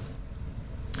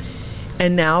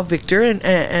now Victor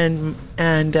and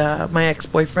my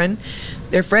ex-boyfriend,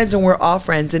 they're friends, and we're all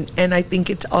friends. And I think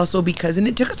it's also because, and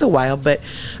it took us a while, but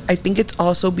I think it's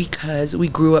also because we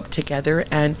grew up together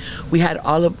and we had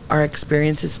all of our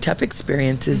experiences, tough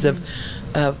experiences of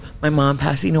my mom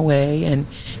passing away and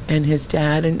his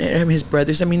dad and his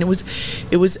brothers. I mean, it was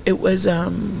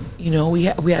you know, we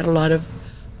had a lot of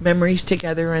memories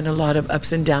together and a lot of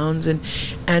ups and downs,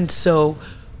 and so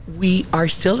we are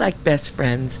still like best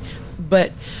friends.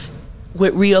 But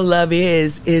what real love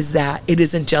is that it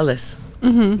isn't jealous. Yeah.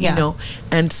 You know,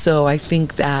 and so I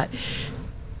think that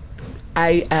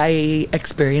I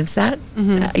experienced that,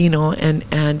 you know,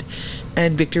 and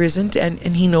Victor isn't, and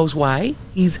he knows why.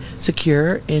 He's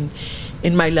secure in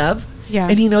my love. Yeah.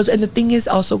 And he knows, and the thing is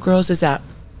also, girls, is that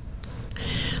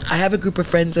I have a group of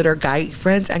friends that are guy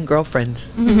friends and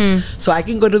girlfriends. So I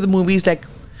can go to the movies like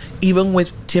even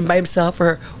with Tim by himself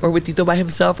or with Tito by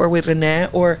himself or with Renee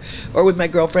or with my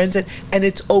girlfriends, and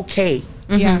it's okay.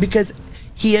 Yeah. Because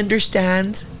he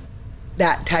understands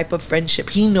that type of friendship.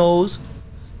 He knows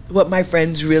what my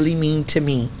friends really mean to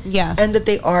me. Yeah. And that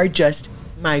they are just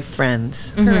my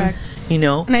friends. Correct. You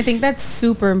know? And I think that's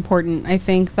super important. I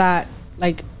think that,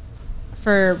 like,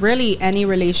 for really any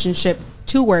relationship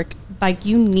to work, like,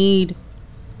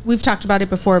 we've talked about it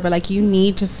before, but like, you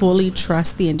need to fully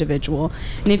trust the individual.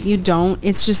 And if you don't,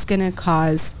 it's just going to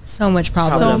cause So much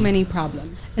problems. so many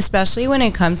problems. Especially when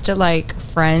it comes to like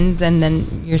friends and then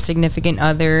your significant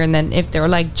other, and then if they're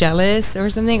like jealous or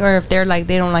something, or if they're like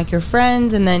they don't like your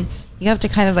friends, and then you have to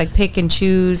kind of like pick and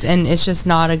choose, and it's just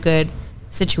not a good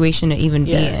situation to even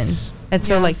Yes. be in. It's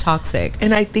so like toxic.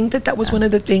 And I think that was one of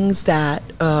the things that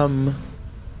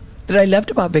that I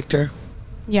loved about Victor.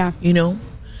 Yeah. You know?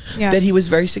 Yeah. That he was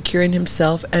very secure in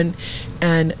himself and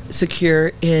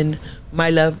secure in my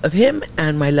love of him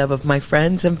and my love of my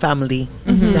friends and family.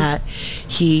 That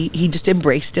he just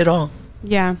embraced it all,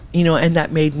 Yeah. you know, and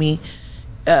that made me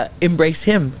embrace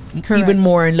him Correct. even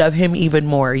more and love him even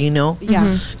more, you know.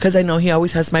 Yeah. Because I know he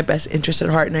always has my best interest at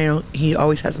heart, and I know he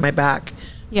always has my back.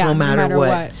 Yeah. No matter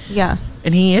what. Yeah.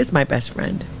 And he is my best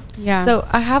friend. Yeah. So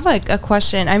I have like a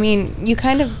question. I mean,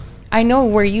 I know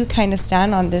where you kind of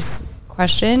stand on this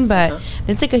question, but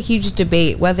it's like a huge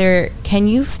debate whether can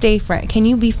you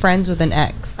be friends with an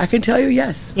ex? I can tell you,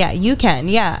 yes. Yeah, you can.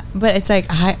 Yeah, but it's like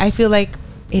I feel like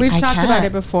we've I talked about can't.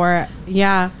 it before.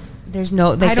 Yeah. There's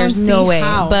no I don't there's no see way.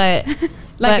 how. But Like,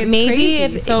 but it's maybe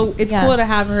crazy. if So it's cool to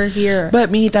have her here. But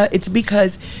it's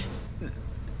because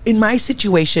in my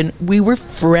situation, we were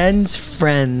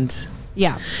friends,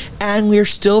 yeah. and we're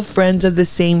still friends of the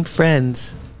same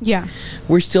friends. Yeah.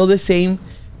 We're still the same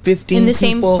 15 In the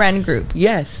same people. friend group.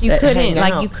 Yes. You that couldn't, hang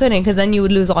like, out. you couldn't, because then you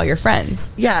would lose all your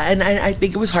friends. Yeah, and I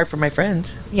think it was hard for my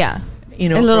friends. Yeah. You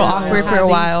know, a little for awkward for a having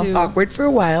while. to- awkward for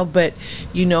a while, but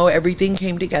you know, everything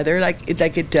came together like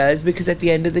it does, because at the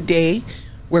end of the day,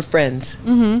 we're friends.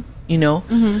 Mm-hmm. You know,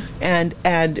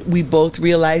 and we both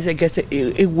realized, I guess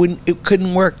it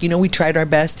couldn't work. You know, we tried our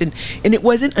best, and it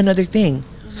wasn't another thing.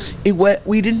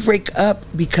 We didn't break up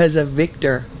because of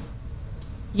Victor,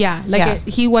 Yeah. Like Yeah.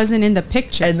 he wasn't in the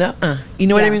picture. and you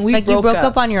know what I Yeah. mean. We Like, you broke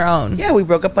up on your own. Yeah, we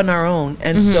broke up on our own,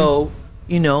 and so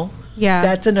you know, Yeah.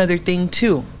 that's another thing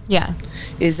too. Yeah.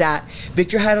 Is that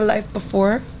Victor had a life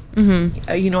before.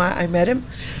 You know, I met him.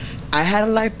 I had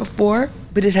a life before,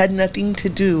 but it had nothing to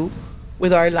do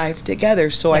with our life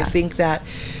together. So I Yeah. think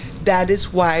that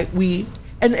is why we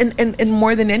and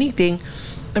more than anything,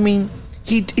 I mean,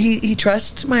 he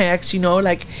trusts my ex. You know,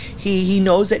 like he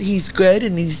knows that he's good,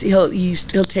 and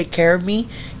he'll take care of me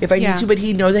if I Yeah. need to. But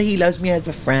he knows that he loves me as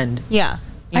a friend. Yeah.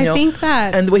 You I know? think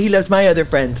that- and the way he loves my other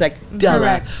friends, like Della,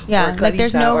 Correct. Yeah. or Like,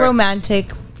 there's Clarissa, no or-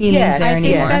 romantic feelings Yes, there I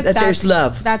think anymore. that there's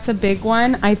love. That's a big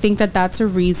one. I think that that's a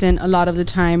reason a lot of the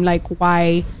time, like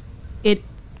why it,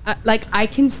 like I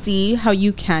can see how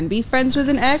you can be friends with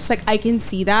an ex. Like I can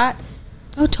see that.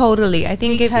 Oh, totally. I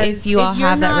think if Because you all if you're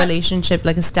have that not- relationship,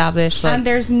 like, established, like, And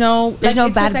there's no There's no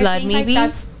it's 'cause bad I blood, think, like, maybe?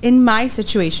 that's in my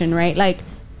situation, right? Like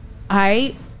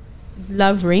I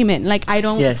love Raymond. Like I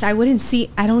don't Yes. I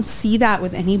don't see that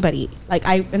with anybody. Like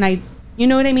I you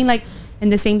know what I mean? Like,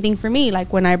 and the same thing for me.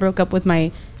 Like when I broke up with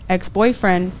my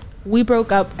ex-boyfriend, we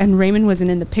broke up and Raymond wasn't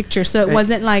in the picture. So it Right.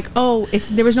 wasn't like, oh,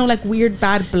 there was no like weird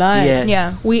bad blood. Yes.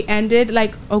 Yeah. We ended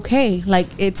like, okay, like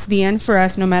it's the end for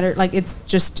us no matter, like it's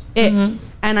just it.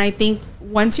 And I think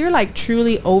once you're like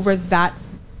truly over that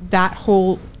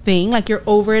whole thing, like you're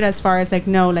over it as far as like,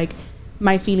 no, like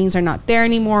my feelings are not there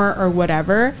anymore or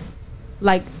whatever,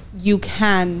 like you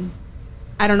can,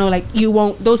 I don't know, like you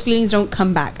won't, those feelings don't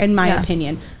come back in my Yeah.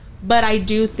 opinion. But I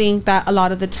do think that a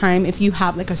lot of the time, if you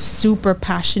have like a super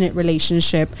passionate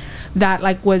relationship that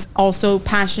like was also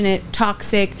passionate,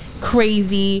 toxic,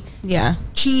 crazy, yeah.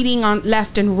 cheating on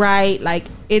left and right, like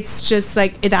it's just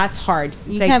like that's hard. It's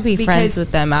You like, can't be friends because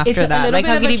with them it's after a that. little Like, bit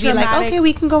how of could a you be like, traumatic- okay,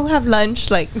 we can go have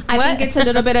lunch? Like, I what? think it's a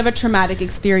little bit of a traumatic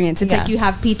experience. It's Yeah. like you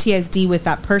have PTSD with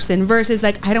that person versus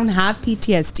like I don't have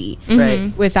PTSD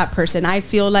Right. with that person. I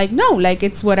feel like no, like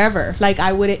it's whatever. Like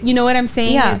I wouldn't, you know what I'm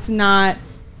saying? Yeah. It's not.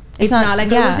 It's not- not like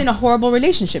yeah. it was in a horrible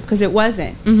relationship because it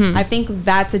wasn't. I think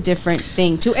that's a different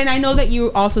thing too. And I know that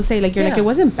you also say like you're like Yeah. it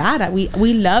wasn't bad.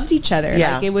 We loved each other.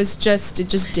 Yeah. Like it just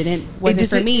didn't It wasn't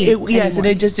just- for me. yes, and anymore.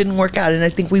 it just didn't work out. And I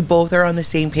think we both are on the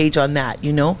same page on that,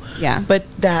 you know? Yeah. But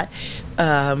that,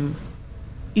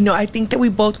 you know, I think that we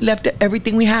both left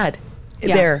everything we had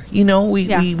Yeah. there. You know,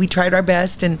 Yeah. we tried our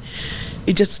best, and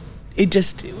it just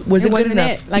wasn't good wasn't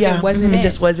enough. it. Like, it wasn't it.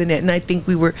 just wasn't it. And I think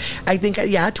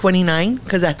 29,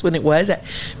 because that's when it was, at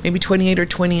maybe 28 or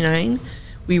 29,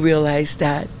 we realized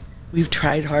that we've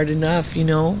tried hard enough, you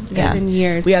know? Yeah. 7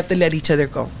 years. We have to let each other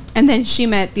go. And then she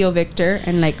met Theo Victor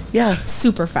and like Yeah.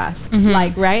 super fast.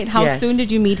 Like, right? How Yes. soon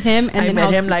did you meet him? And I then met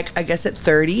how him soon- like, I guess at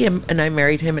 30, and I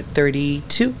married him at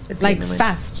 32. At the like end of my-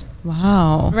 fast.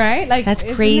 Wow. Right? Like That's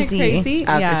isn't it crazy. crazy?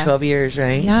 After Yeah. 12 years,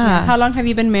 right? Yeah. How long have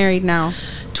you been married now?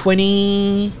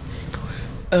 20,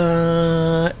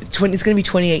 it's going to be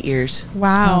 28 years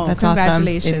Wow. Oh, that's awesome.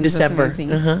 Congratulations. in That's December.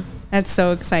 amazing. Uh-huh. That's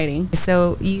so exciting.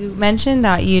 So you mentioned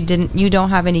that you don't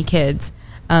have any kids.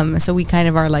 So we kind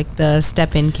of are like the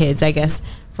step-in kids, I guess,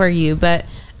 for you. But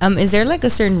is there like a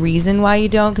certain reason why you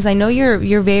don't? Because I know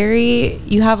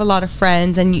you have a lot of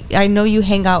friends, and I know you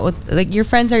hang out with, like, your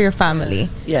friends are your family.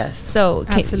 Yes. So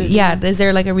Absolutely. yeah, is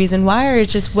there like a reason why, or it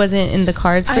just wasn't in the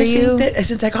cards for I you? think that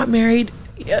since I got married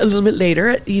a little bit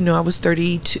later, you know, I was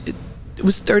 32. It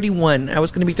was 31. I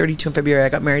was going to be 32 in February. I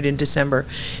got married in December.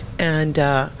 And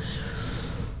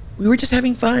we were just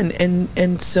having fun.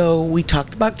 And so we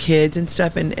talked about kids and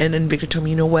stuff. And Victor told me,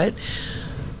 you know what?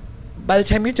 By the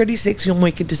time you're 36, you'll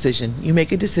make a decision. You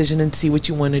make a decision and see what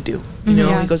you want to do. You know,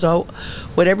 Yeah. he goes, oh,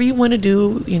 whatever you want to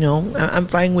do, you know, I'm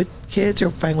fine with kids or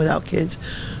fine without kids,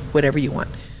 whatever you want.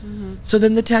 So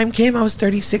then the time came, I was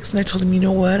 36, and I told him, you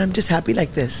know what? I'm just happy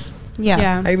like this.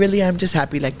 yeah. I really am just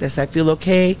happy like this. I feel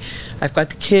okay. I've got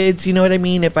the kids, you know what I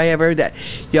mean? If I ever that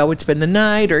y'all would spend the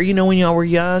night, or, you know, when y'all were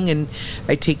young, and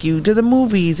I'd take you to the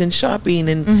movies and shopping,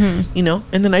 and you know,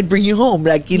 and then I'd bring you home,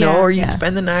 like, you know, Yeah, or you'd yeah.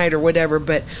 spend the night or whatever.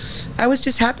 But I was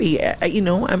just happy, you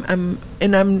know.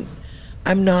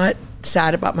 I'm not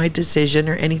sad about my decision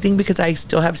or anything, because I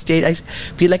still have stayed. I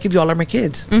feel like if y'all are my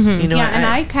kids, you know. Yeah, and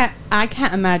I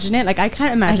can't imagine it. Like I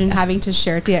can't imagine having to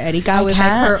share Tia Erika with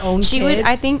like her own She kids. would.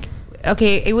 I think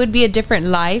okay, it would be a different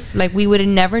life. Like we would have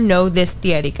never know this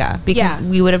Tia Erika because Yeah.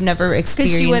 we would have never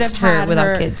experienced her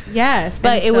without kids. Yes.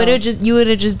 But and it would so- have you would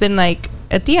have just been like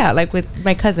a tia, like with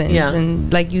my cousins Yeah.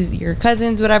 and like your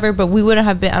cousins, whatever. But we wouldn't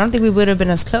have been. I don't think we would have been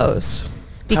as close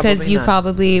because Probably you not.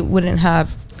 probably wouldn't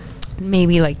have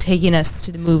maybe like taking us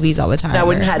to the movies all the time. I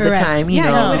wouldn't or- have the Correct. time, you yeah,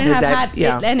 know. you wouldn't because have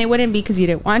had, and it wouldn't be because you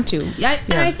didn't want to. Yeah,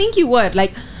 and Yeah. I think you would.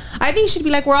 Like, I think she'd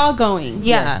be like, we're all going.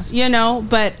 Yeah. Yes. You know,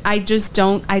 but I just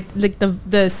don't. I like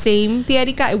the same Tia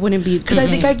Erika. It wouldn't be Because I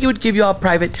think I would give you all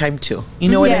private time too. You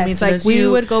know what I Yes, mean? like, Sometimes we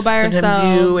you, would go by sometimes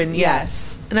ourselves. You and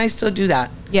Yes. and I still do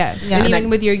that. Yes, Yeah. and And even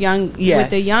with your young, Yes.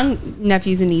 with the young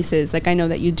nephews and nieces, like I know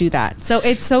that you do that. So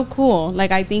it's so cool.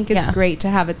 Like I think it's Yeah. great to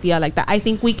have a Tia like that. I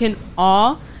think we can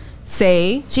all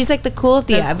say She's like the cool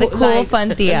tia, the cool like- fun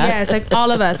tia. Yes, like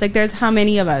all of us. Like there's how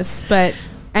many of us, but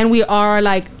and we are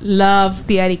like love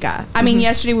Tia Erika. I mean,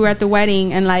 yesterday we were at the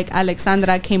wedding and like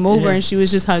Alexandra came over and she was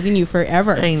just hugging you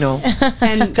forever. I know.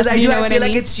 And Because I you do. know I what feel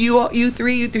like mean? it's you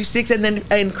three, you 6, and then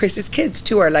and Chris's kids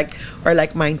too are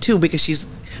like mine too because she's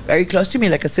very close to me,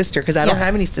 like a sister. Because I don't Yeah.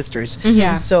 have any sisters.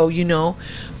 Yeah. So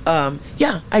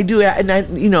yeah, I do. And I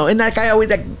and like I always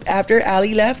like after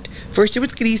Ali left, first it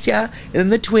was Crisia, and then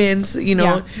the twins.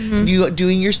 You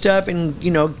doing your stuff and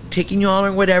taking you all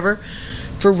or whatever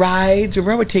for rides.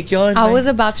 Remember, I would take you all. I was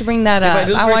about to bring that My up.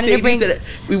 little I wanted to Mercedes bring. that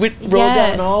we would roll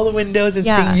Yes. down all the windows and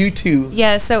Yeah. sing you two.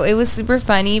 Yeah, so it was super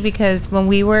funny because when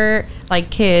we were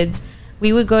like kids,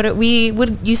 we would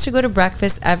used to go to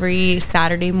breakfast every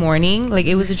Saturday morning. Like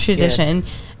it was a tradition.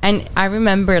 And I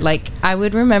remember I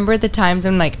would remember the times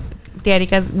when like Tia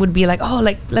Erika would be like, oh,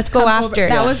 like let's go Come over. after.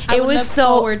 That was- I it would was look so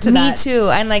forward to me that. too.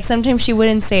 And like sometimes she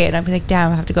wouldn't say it. And I'd be like,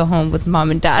 damn, I have to go home with mom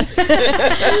and dad. but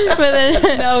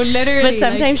then No, literally, But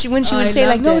sometimes like, when she would I say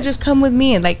like, loved no, it. just come with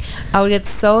me, and like I would get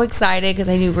so excited because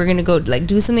I knew we were gonna go like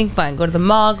do something fun, go to the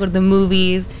mall, go to the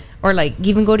movies, or like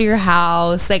even go to your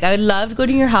house. Like I loved going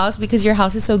to your house because your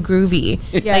house is so groovy.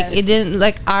 Yes. Like it didn't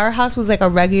like our house was like a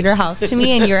regular house to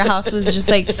me, and your house was just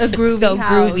like A groovy so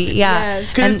house. groovy. Yeah. Yes.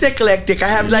 Because it's eclectic. I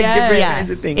have like Yes. different Yes,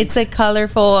 kinds of things. it's like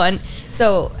colorful, and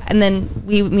so and then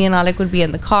me and Alec would be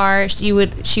in the car. She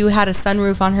had a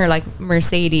sunroof on her like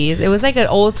Mercedes. It was like an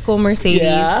old school Mercedes.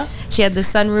 Yeah. She had the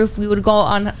sunroof. We would go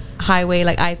on highway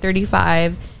like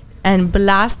I-35 and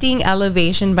blasting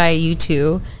Elevation by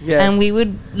U2. Yes. And we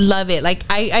would love it. Like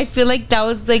I feel like that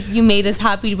was like you made us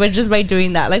happy, but just by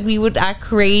doing that, like we would act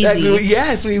crazy.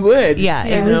 Yes, we would. Yeah,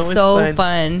 Yeah. it was so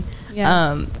fun.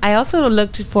 Yes. I also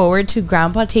looked forward to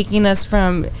Grandpa taking us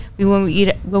when we would eat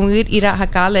at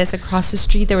Jacales across the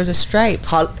street. There was a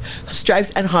Stripes, Stripes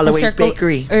and Holloway's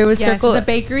Bakery. Or it was Yes, Circle. the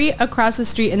bakery across the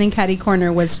street and then Caddy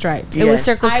Corner was Stripes. It was Yes.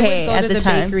 Circle I K would go at to the the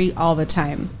time. bakery all the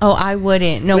time. Oh, I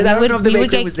wouldn't. No, But I don't know if the we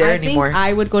would bakery get was there I anymore. think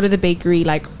I would go to the bakery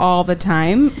like all the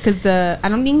time because I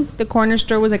don't think the corner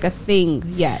store was like a thing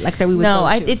yet, like that we would. No, go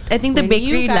I to. think the When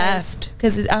bakery you guys- left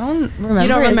because I don't remember. You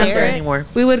don't it remember there it anymore.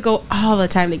 We would go all the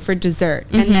time, like for dessert,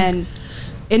 and then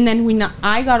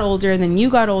I got older, and then you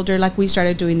got older. Like we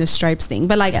started doing the Stripes thing,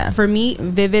 but like Yeah. for me,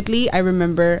 vividly, I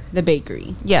remember the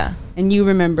bakery, Yeah. and you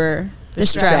remember The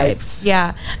Stripes.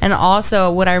 Yeah. And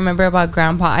also what I remember about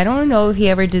Grandpa, I don't know if he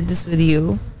ever did this with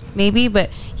you, maybe, but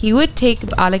he would take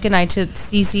Alec and I to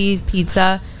CC's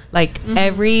Pizza like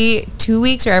every 2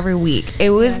 weeks or every week.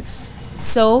 It was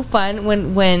so fun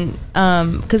when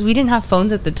because we didn't have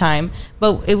phones at the time,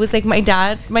 but it was like my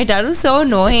dad was so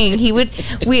annoying. He would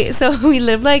we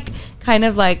lived like kind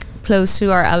of like close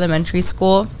to our elementary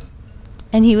school.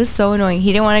 And he was so annoying.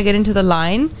 He didn't want to get into the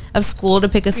line of school to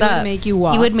pick us He would up. make you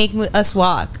walk. He would make us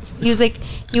walk.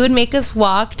 He would make us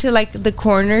walk to like the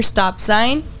corner stop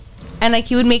sign. And like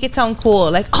he would make it sound cool.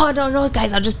 Like, oh no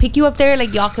guys, I'll just pick you up there.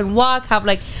 Like y'all can walk, have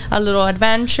like a little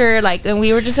adventure. Like, and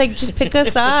we were just like, just pick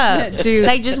us up. Dude.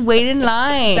 Like just wait in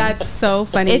line. That's so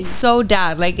funny. It's so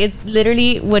dad. Like it's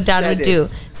literally what dad That would do.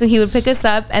 is. So he would pick us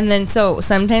up, and then so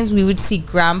sometimes we would see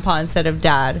Grandpa instead of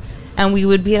dad, and we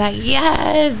would be like,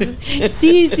 yes,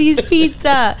 Cece's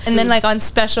Pizza. And then like on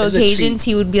special As a occasions,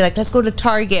 he would be like, let's go to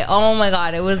Target. Oh my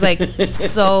god, it was like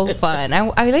so fun.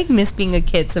 I like miss being a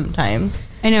kid sometimes.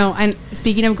 I know. And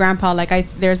speaking of Grandpa, like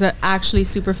there's a actually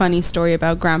super funny story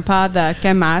about Grandpa, the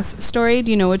Que Mas story.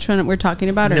 Do you know which one we're talking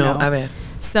about? Or no, I mean,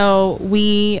 So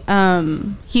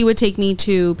he would take me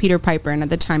to Peter Piper, and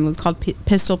at the time it was called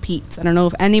Pistol Pete's. I don't know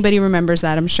if anybody remembers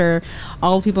that. I'm sure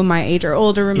all people my age or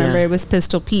older remember Yeah. it was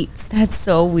Pistol Pete's. That's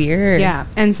so weird. Yeah,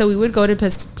 and so we would go to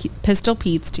Pistol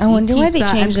Pete's to I eat wonder why they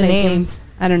pizza changed and the play name. games.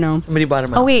 I don't know. somebody bought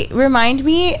them out. Oh wait, remind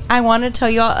me. I want to tell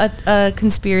you all a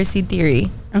conspiracy theory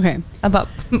Okay. about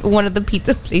one of the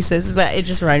pizza places, but it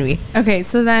just reminded me. Okay,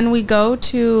 so then we go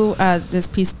to this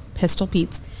Pistol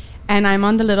Pete's, and I'm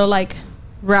on the little like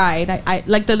ride. I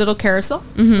like the little carousel,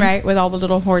 right, with all the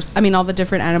little all the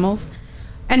different animals.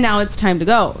 And now it's time to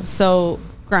go. So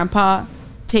Grandpa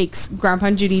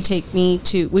and Judy take me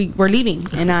to, we're leaving,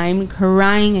 and I'm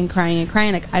crying and crying and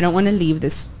crying. Like, I don't want to leave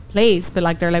this place, but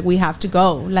like, they're like, we have to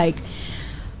go. Like,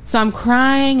 so I'm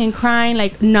crying and crying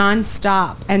like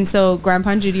nonstop. And so Grandpa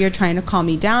and Judy are trying to calm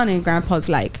me down, and Grandpa's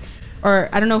like, or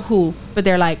I don't know who, but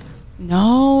they're like,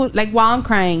 no, like while I'm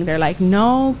crying, they're like,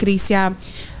 no, Grisia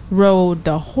rode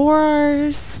the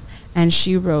horse and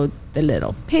she rode the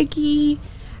little piggy.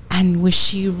 And when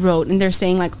she rode, and they're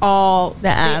saying like all the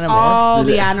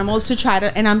animals to try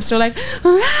to, and I'm still like,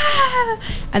 ah!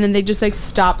 And then they just like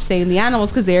stop saying the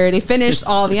animals because they already finished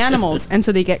all the animals, and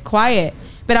so they get quiet.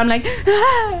 But I'm like,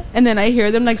 ah! And then I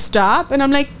hear them like stop, and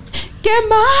I'm like, ¿qué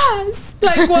más?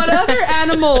 Like, what other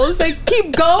animals? Like,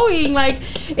 keep going. Like,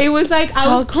 it was like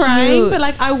I was crying, but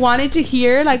like I wanted to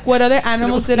hear like what other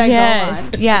animals did I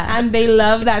go on? Yeah. And they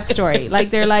love that story. Like,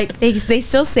 they're like, they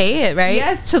still say it, right?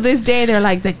 yes, to this day they're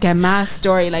like, the ¿qué más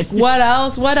story? Like, what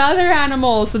else? What other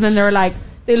animals? So then they're like,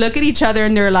 they look at each other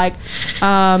and they're like,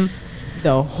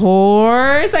 the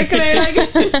horse. Like, they're like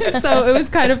so it was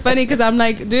kind of funny because I'm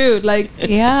like, dude, like,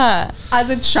 Yeah. as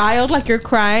a child, like, you're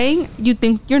crying, you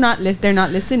think they're not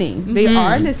listening. They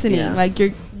are listening. Yeah. Like,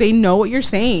 they know what you're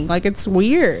saying. Like, it's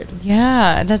weird.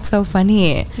 Yeah, that's so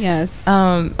funny. Yes.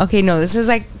 Okay, no, this is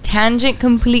like tangent,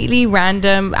 completely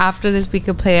random. After this, we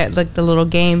could play it like the little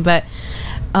game. But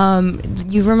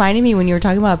you reminded me when you were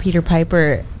talking about Peter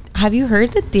Piper. Have you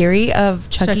heard the theory of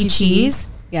Chuck E. Cheese?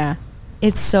 Yeah.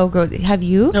 It's so gross. Have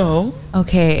you? No.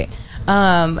 Okay.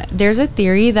 There's a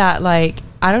theory that, like,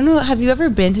 I don't know. Have you ever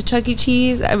been to Chuck E.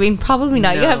 Cheese? I mean, probably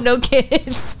not. No. You have no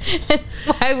kids.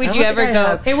 Why would you ever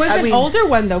go? It was an older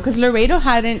one, though, because Laredo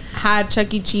hadn't had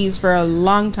Chuck E. Cheese for a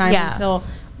long time until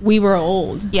we were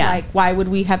old. Yeah. Like, why would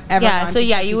we have ever gone So to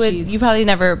yeah, Chuck E. you would. Cheese? You probably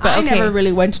never. But I okay. never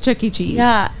really went to Chuck E. Cheese.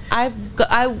 Yeah,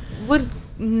 I would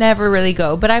never really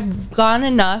go, but I've gone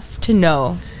enough to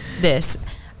know this.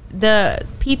 The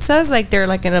pizzas, like, they're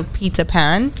like in a pizza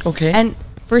pan. Okay. And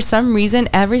for some reason,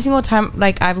 every single time,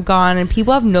 like, I've gone and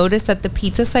people have noticed that the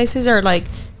pizza slices are like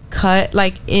cut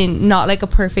like in not like a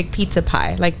perfect pizza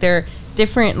pie. Like, they're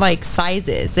different like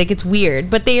sizes. Like, it's weird,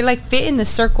 but they like fit in the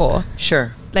circle.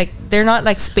 Sure. Like, they're not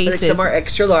like But spaces. like some are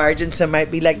extra large and some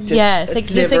might be like just Yes, a like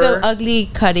just like sliver. an ugly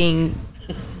cutting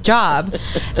job.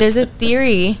 There's a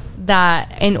theory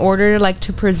that in order like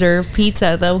to preserve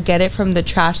pizza, they'll get it from the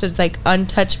trash. So it's like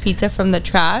untouched pizza from the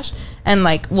trash, and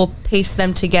like we'll paste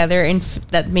them together, and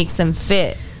that makes them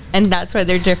fit, and that's why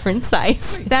they're different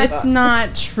size. That's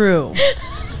not true.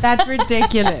 That's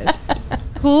ridiculous.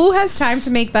 Who has time to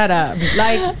make that up?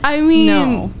 Like, I mean,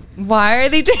 no. why are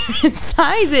they different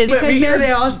sizes? But Because here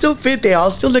they all still fit. They all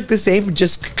still look the same,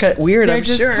 just cut weird. They're I'm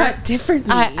just sure. cut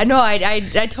differently. I know, I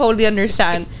totally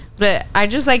understand, but I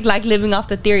just like living off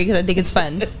the theory because I think it's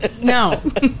fun. No.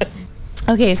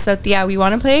 Okay, so yeah, we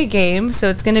want to play a game. So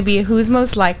it's going to be who's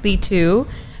most likely to,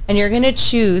 and you're going to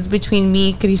choose between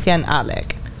me, Christian, and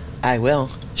Alec. I will.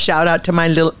 Shout out to my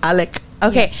little Alec.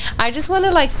 Okay, I just want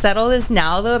to like settle this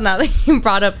now though. Now that you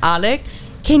brought up Alec,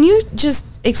 can you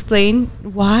just explain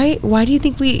why? Why do you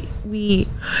think we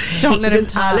Don't let him Because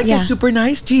talk. Alec Yeah. is super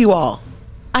nice to you all.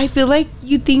 I feel like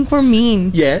you think we're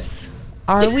mean. Yes.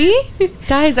 Are we,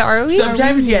 guys? Are we?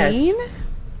 Sometimes Are we yes. mean?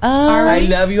 I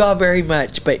love you all very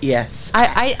much, but yes,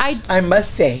 I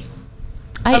must say,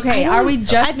 Okay, are we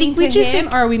just I think mean we to just him,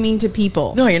 or are we mean to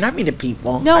people? no, you're not mean to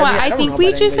people. No, mean, I don't think know we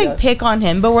about just anybody like else. pick on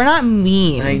him, but we're not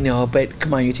mean. I know, but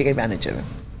come on, you take advantage of him.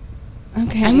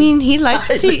 Okay. I mean, he likes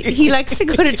to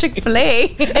go to Chick-fil-A.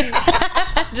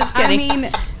 Just I kidding. mean,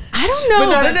 I don't know.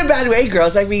 But not in a bad way,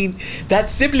 girls. I mean,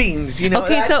 that's siblings, you know.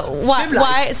 Okay, that's so why? sibling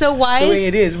Why? So why? the way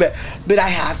it is, but I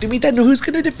have to meet that. Who's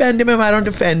gonna defend him if I don't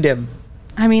defend him?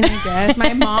 I mean, I guess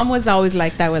my mom was always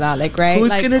like that with Alec, right? Who's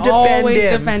like, gonna defend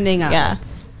always him? defending Alec. Yeah.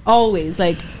 Always,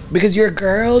 like, Because you're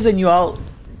girls and you all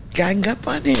gang up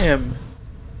on him.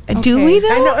 Do Okay. we though?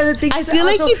 I know, and the thing I is feel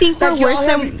like also, you think we're like, y'all worse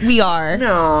than have- we are.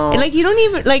 No. Like, you don't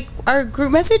even like our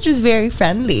group message is very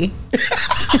friendly.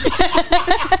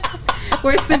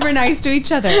 we're super nice to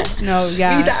each other. No,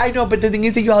 yeah. Neither- I know, but the thing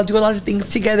is that you all do a lot of things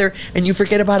together and you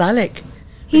forget about Alec.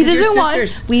 He Because you're doesn't want.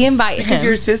 sisters. We invite Because him.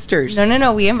 you're sisters.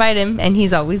 No. We invite him, and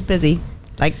he's always busy.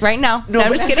 Like right now. No, I'm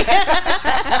but- just kidding.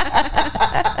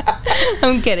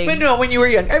 I'm kidding. But no, when you were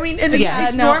young, I mean, and Yeah,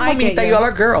 it's no, normal I meet get that you. you all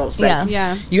are girls. Like, Yeah.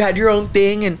 Yeah. You had your own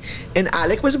thing, and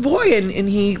Alec was a boy, and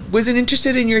he wasn't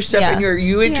interested in your stuff, Yeah. and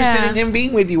you interested Yeah. in him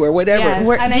being with you or whatever. Yes.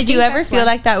 Were- And I did you think ever that's feel why-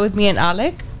 like that with me and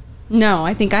Alec? No,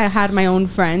 I think I had my own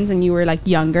friends, and you were like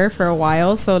younger for a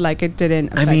while, so like it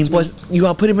didn't. I mean, was you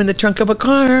all put him in the trunk of a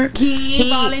car? He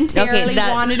voluntarily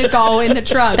wanted to go in the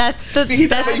trunk. That's the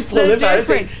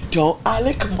difference. Don't,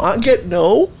 Alec, come on, get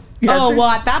no. Oh, well,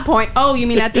 at that point. Oh, you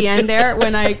mean at the end there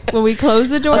when we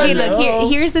closed the door? Okay, look,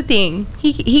 here's the thing.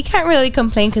 He can't really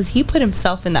complain because he put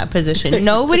himself in that position.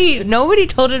 Nobody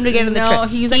told him to get in the truck.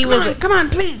 He's like, come on,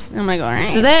 please. I'm like, all right.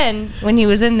 So then, when he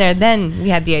was in there, then we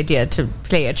had the idea to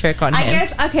play a trick on him. I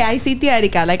guess, okay, I see Tia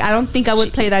Erika. Like, I don't think I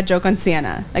would play that joke on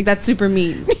Sienna. Like, that's super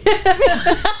mean.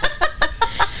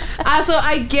 Also,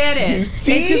 I get it. It's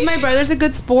because my brother's a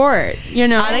good sport. You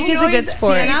know, Alec is a good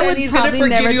sport. Sienna would probably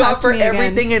never talk to me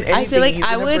everything again. and anything. I feel like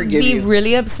I would be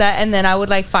really upset, and then I would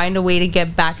like find a way to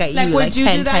get back at you. Would you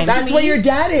 10 do that? times. That's what your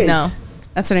dad is. No,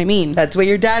 That's what I mean. That's what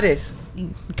your dad is.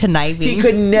 conniving. He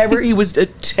could never. He was a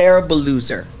terrible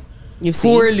loser. You see?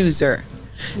 Poor loser.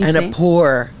 And see? a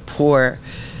poor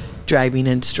driving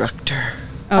instructor.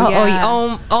 I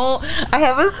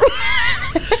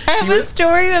have a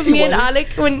story of me and Alec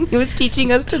when he was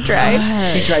teaching us to drive.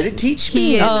 He tried to teach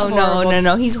me.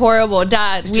 No. He's horrible.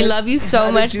 Dad, we love you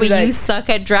so much, but you suck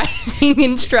at driving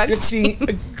instructing.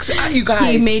 You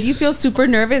guys. He made you feel super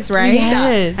nervous, right?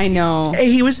 Yes. I know.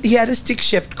 He had a stick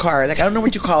shift car. Like, I don't know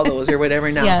what you call those or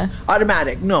whatever now. Yeah.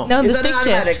 Automatic. No, the it's stick not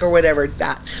automatic shift or whatever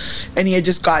that. And he had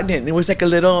just gotten it, and it was like a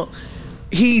little.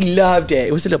 He loved it.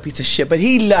 It was a little piece of shit, but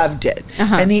he loved it.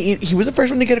 And he was the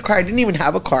first one to get a car. I didn't even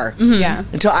have a car. Yeah.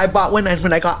 Until I bought one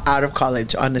when I got out of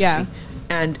college, honestly. Yeah.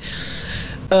 And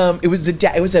it was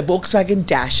a Volkswagen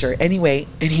Dasher. Anyway,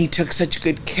 and he took such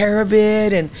good care of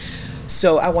it, and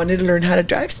so I wanted to learn how to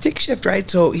drive stick shift, right?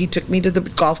 So he took me to the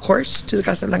golf course, to the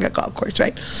Casablanca golf course,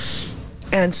 right?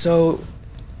 And so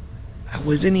I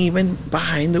wasn't even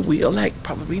behind the wheel, like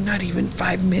probably not even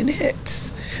 5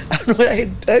 minutes. I don't know what I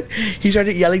had done. He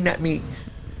started yelling at me,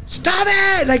 "Stop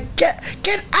it! Like, get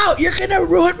out! You're gonna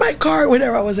ruin my car!"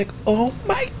 Whatever. I was like, "Oh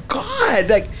my God!"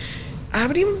 Like, I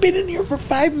haven't even been in here for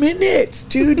 5 minutes,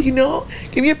 dude. You know,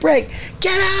 give me a break.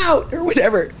 Get out or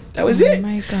whatever. That was it. Oh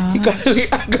my God.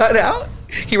 I got out.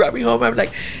 He brought me home. I'm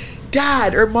like,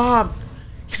 "Dad or Mom,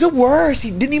 he's the worst.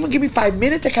 He didn't even give me 5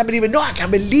 minutes. I can't believe it. No, I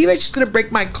can't believe it. She's gonna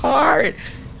break my car."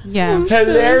 Yeah.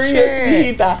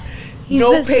 Hilarious, mijita.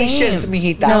 No patience, same.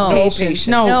 mijita. No. No patience.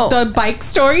 No, the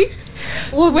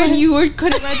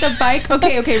couldn't ride the bike.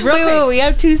 Okay, Wait, we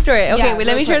have two stories. Okay, Yeah, let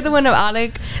real me share quick. the one of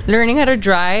Alec learning how to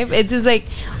drive. It's just like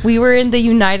we were in the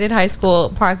United High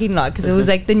School parking lot because it was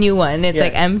like the new one. It's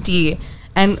like empty.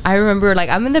 And I remember like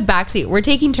I'm in the back seat. We're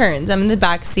taking turns. I'm in the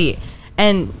back seat.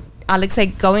 And Alec's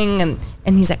like going and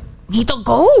he's like, "Mijito,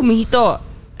 go, mijito."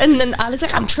 And then Alec's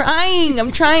like, I'm trying,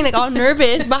 like all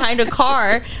nervous behind a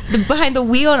car, behind the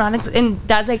wheel. And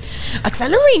Dad's like,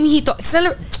 "Accelerate, mijito,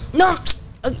 accelerate." No,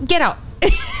 get out.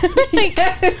 Like,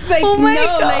 It's like, oh my no,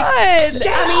 God. Like,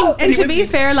 I mean, and to be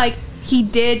fair, like, he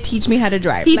did teach me how to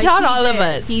drive. He Like, taught all of did.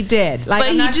 us. He did. Like, But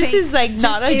I'm he not just saying- is like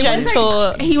not a it was gentle.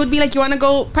 like- he would be like, "You want to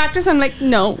go practice?" I'm like,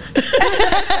 "No."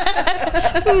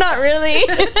 Not really.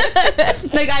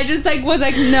 Like, I just like was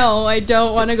like, "No, I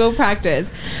don't want to go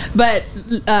practice." But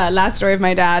last story of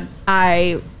my dad,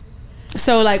 my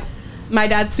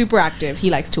dad's super active. He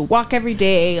likes to walk every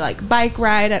day, like bike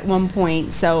ride at one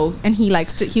point. So, and he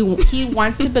likes to he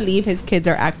wants to believe his kids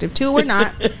are active too. We're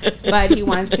not, but he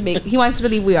wants to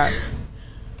believe we are.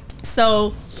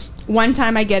 So, one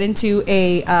time I get into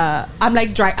I'm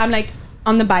like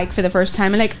on the bike for the first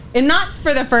time, and not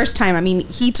for the first time. I mean,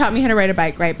 he taught me how to ride a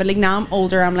bike, right? But like now I'm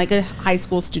older. I'm like a high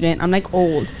school student. I'm like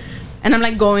old, and I'm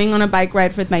like going on a bike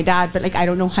ride with my dad, but like I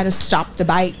don't know how to stop the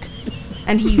bike,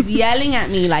 and he's yelling at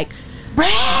me like,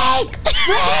 "Brake!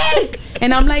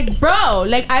 And I'm like, "Bro,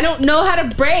 like I don't know how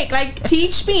to brake. Like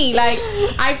teach me. Like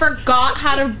I forgot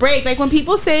how to brake." Like when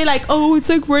people say like, "Oh, it's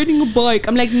like riding a bike,"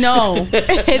 I'm like, "No,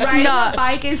 it's riding not. a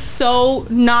bike is so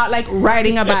not like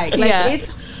riding a bike. Like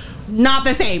it's not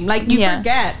the same. Like you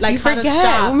forget. Like how to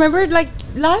stop." Remember, like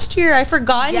last year, I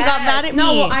forgot and you got mad at me.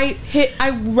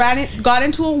 No, got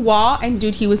into a wall, and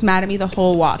dude, he was mad at me the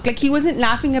whole walk. Like he wasn't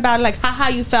laughing about it, like, "Haha,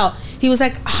 you fell." He was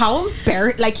like, "How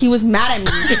embarrassed!" Like he was mad at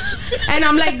me, and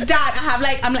I'm like, "Dad,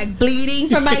 I'm like bleeding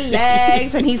from my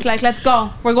legs," and he's like, "Let's go,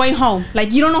 we're going home."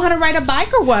 Like, "You don't know how to ride a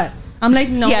bike or what?" I'm like,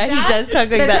 "No, Yeah, Dad, he does talk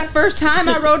like that's that. the first time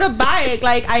I rode a bike.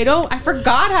 Like I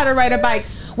forgot how to ride a bike."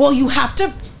 "Well, you have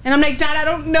to And I'm like, Dad, I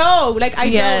don't know. Like, I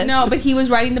Yes. don't know. But he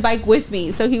was riding the bike with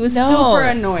me. So he was No. super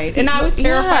annoyed. And I was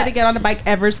terrified Yeah. to get on a bike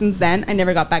ever since then. I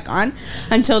never got back on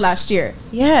until last year.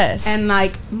 Yes. And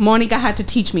like, Monica had to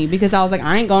teach me because I was like,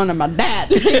 I ain't going to my dad.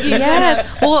 Yes.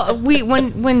 Well,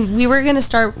 when we were gonna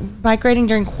start bike riding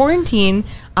during quarantine,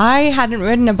 I hadn't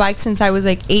ridden a bike since I was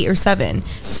like 8 or 7.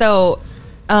 So,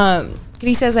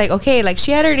 he says like, okay, like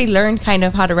she had already learned kind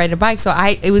of how to ride a bike, so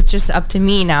it was just up to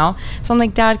me now. So I'm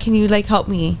like, Dad, can you like help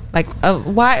me? Like,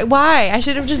 why? I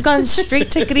should have just gone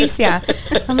straight to Grecia.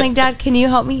 I'm like, Dad, can you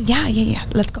help me? Yeah.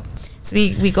 Let's go. So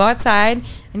we go outside.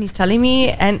 And he's telling me,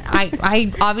 and I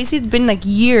obviously it's been like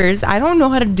years. I don't know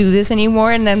how to do this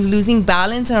anymore, and I'm losing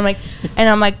balance. And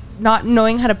I'm like not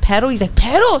knowing how to pedal. He's like,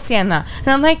 pedal, Sienna, and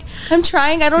I'm like, I'm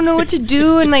trying. I don't know what to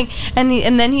do. And like, and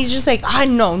then he's just like,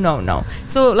 no.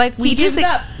 So like He gives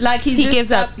up. Like he just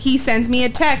gives up. He sends me a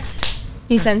text.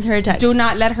 He sends her a text. Do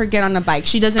not let her get on a bike.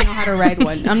 She doesn't know how to ride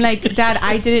one. I'm like, Dad,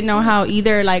 I didn't know how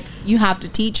either. Like, you have to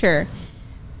teach her.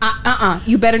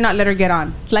 You better not let her get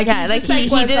on. Like, Yeah, like he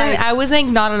was didn't. like- I was like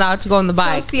not allowed to go on the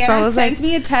bike. So So, I Sienna was sends like,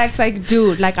 me a text like,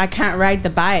 dude, like I can't ride the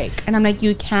bike, and I'm like,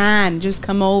 you can just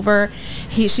come over.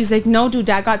 She's like, no, dude,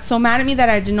 Dad got so mad at me that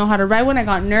I didn't know how to ride one. I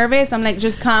got nervous. I'm like,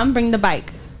 just come, bring the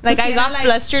bike. like So I Sienna, got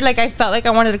flustered. Like I felt like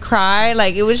I wanted to cry.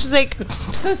 Like it was just like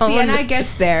So Sienna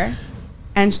gets there,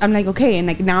 and I'm like, okay, and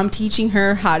like now I'm teaching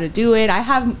her how to do it. I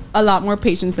have a lot more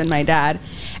patience than my dad,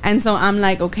 and so I'm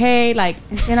like, okay, like,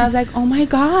 and Sienna was like, oh my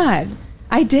God,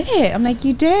 I did it. I'm like,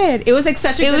 you did. It was like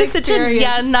such a it good was such experience.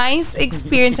 a nice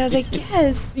experience. I was like,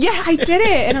 yes. Yeah, I did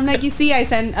it. And I'm like, you see, I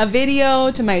sent a video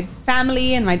to my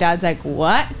family, and my dad's like,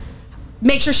 what?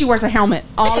 Make sure she wears a helmet.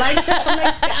 All I know. I'm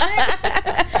like,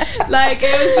 damn it. Like,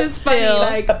 it was just funny. Still.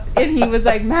 Like, and he was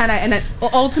like, man,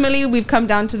 ultimately, we've come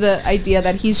down to the idea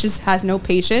that he just has no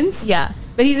patience. Yeah.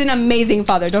 But he's an amazing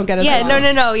father. Don't get us Yeah,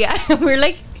 wrong. no. Yeah. We're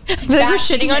like, I feel like we're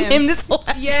Bashing shitting on him. him this whole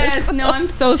episode. Yes, no, I'm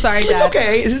so sorry, It's Dad.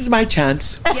 okay. This is my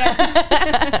chance.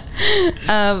 Yes. Okay,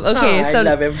 Oh, I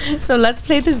love him. so let's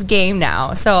play this game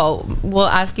now. So we'll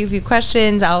ask you a few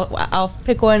questions. I'll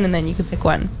pick one, and then you can pick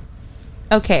one.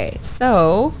 Okay,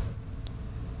 so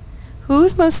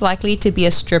who's most likely to be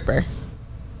a stripper?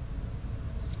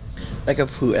 Like a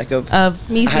who? Like a Of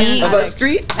Me, Sienna, of and us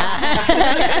three?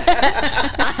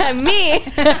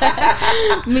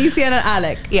 me. Me, Sienna, and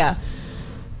Alec. Yeah.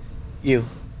 You.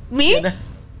 Me? Sienna.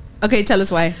 Okay, tell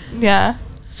us why. Yeah.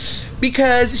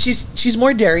 Because she's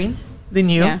more daring than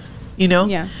you. Yeah. You know?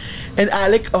 Yeah. And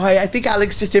Alec, I think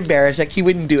Alec's just embarrassed. Like he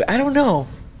wouldn't do it. I don't know.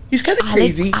 He's kind of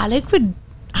crazy. Alec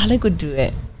would do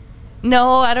it.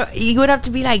 No, I don't. You would have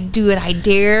to be like, dude, I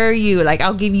dare you. Like,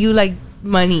 I'll give you like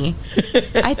money.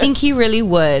 I think he really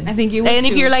would. I think you would, And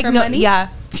if too. you're like, For no, money? yeah.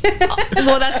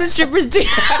 Well, that's what strippers do.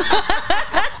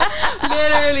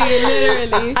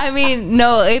 Literally. I mean,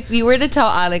 no. If you were to tell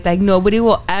Alec, like, nobody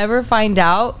will ever find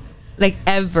out, like,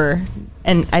 ever.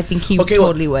 And I think he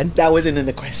totally would. That wasn't in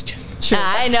the question.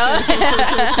 I know.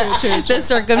 The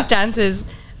circumstances.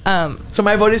 So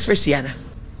my vote is for Sienna.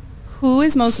 Who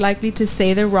is most likely to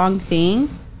say the wrong thing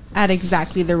at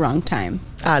exactly the wrong time?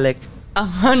 Alec.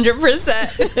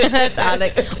 100%. That's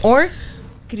Alec or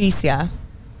Grecia.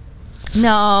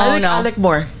 No, I like no. Alec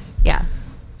more. Yeah.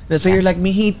 That's why you're like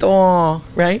mijito,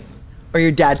 right? Or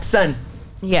your dad's son.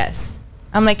 Yes.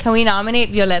 I'm like, can we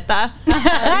nominate Violeta?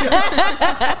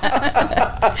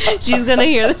 She's gonna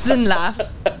hear this and laugh.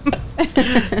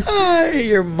 Ay,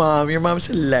 your mom. Your mom's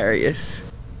hilarious.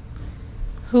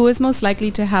 Who is most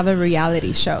likely to have a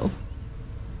reality show?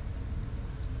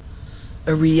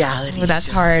 A reality. Well, that's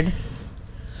show. hard.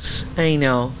 I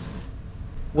know.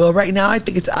 Well, right now I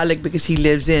think it's Alec because he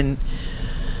lives in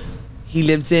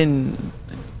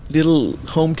little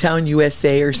hometown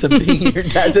USA or something. Your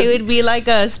dad's It would be like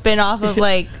a spin-off of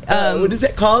like what is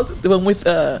that called? The one with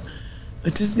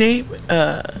what's his name?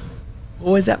 What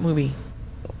was that movie?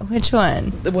 which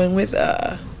one? The one with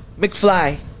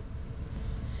McFly.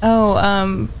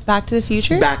 Oh, Back to the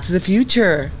Future? Back to the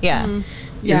Future. Yeah.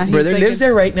 Yeah, His he's brother like lives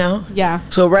there right now. Yeah.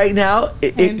 So right now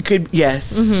it And- could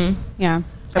yes. Yeah.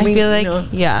 I feel like you know,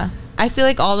 yeah. I feel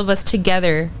like all of us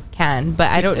together can, but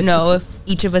I don't know if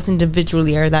each of us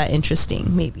individually are that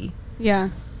interesting, maybe. Yeah.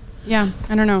 Yeah.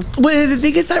 I don't know. well, the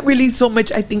thing is not really so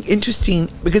much, I think, interesting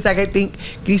because like I think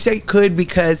Grecia could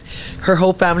because her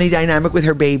whole family dynamic with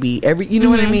her baby. You know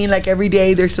what I mean? Like every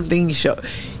day there's something you show.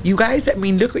 You guys, I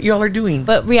mean, look what y'all are doing.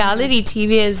 But reality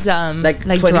TV is Like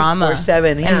like drama.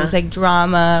 24/7, yeah. And it's like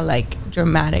drama, like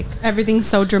dramatic. Everything's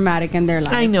so dramatic in their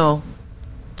lives. I know.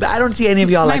 But I don't see any of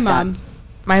y'all My like mom. that.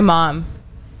 My mom,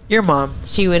 Your mom.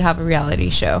 she would have a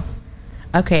reality show.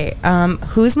 Okay,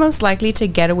 who's most likely to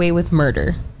get away with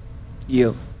murder?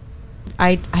 You.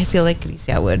 I feel like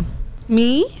Crisia would.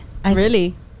 Me? I-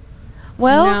 Really?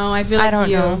 Well, No, I feel like I don't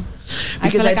you. know. I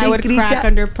feel like I would crack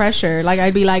under pressure. Like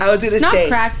I'd be like, I was gonna not say-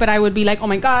 crack, but I would be like, oh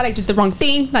my god, I did the wrong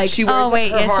thing. Like, She wears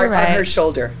wait, her yes, heart you're right. on her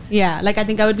shoulder. yeah, like I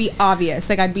think I would be obvious.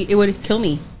 Like it would kill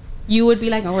me. You would be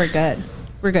like, oh, we're good.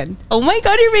 We're good. Oh my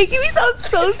god, you're making me sound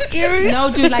so scary.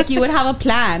 No, dude, like you would have a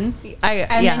plan, and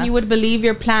yeah. then you would believe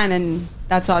your plan, and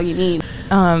that's all you need.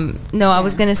 No, I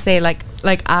was gonna say like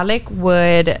Alec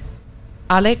would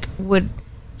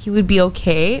he would be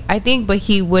okay, I think, but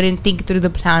he wouldn't think through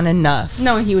the plan enough.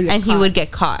 No, he would get and he caught. would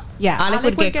get caught. Yeah, Alec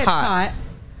would get caught.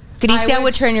 Crisia I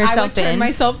would turn I yourself would turn in,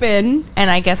 myself in. and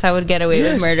I guess I would get away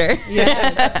with murder.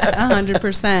 Yes,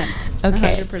 100%. Okay.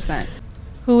 100%.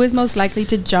 Who is most likely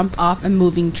to jump off a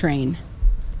moving train?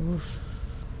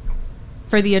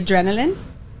 For the adrenaline,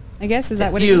 I guess, is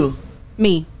that what You. it is?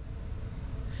 Me.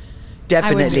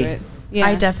 Definitely. I would do it. Yeah.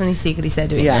 I definitely see Crisia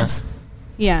doing Yeah. this.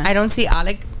 Yeah. I don't see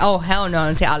Alec. Oh hell no! I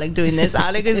don't see Alec doing this.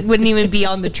 Alec wouldn't even be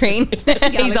on the train.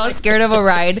 He's all scared of a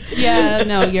ride. Yeah,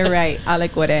 no, you're right.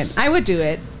 Alec wouldn't. I would do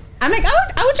it. I'm like,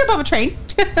 I would jump off a train.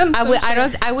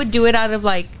 I would do it out of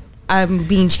like I'm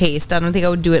being chased. I don't think I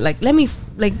would do it like let me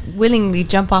like willingly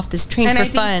jump off this train And for I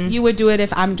think fun. you would do it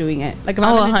if I'm doing it. Like if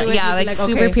I'm gonna do it, yeah, you'd be like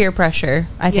super okay. peer pressure.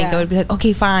 I think Yeah. I would be like,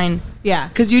 okay, fine. Yeah,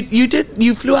 Because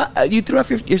you flew out, you threw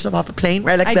off yourself off a plane,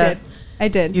 right? Like I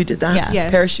did. You did that? Yeah.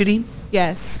 Yes. Parachuting?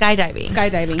 Yes. Skydiving.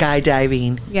 Skydiving.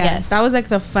 Skydiving. Yes. That was like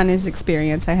the funnest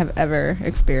experience I have ever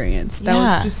experienced. That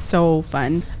Yeah. was just so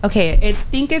fun. Okay, I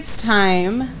think it's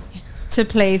time to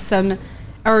play some,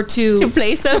 or to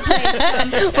play some. We're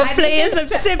I playing think some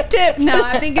it's tip tips. No,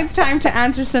 I think it's time to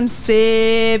answer some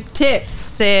sip tips.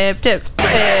 Sip tips.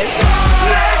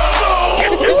 Sip.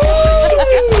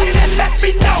 Let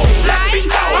me know.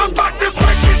 I'm about to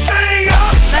break this thing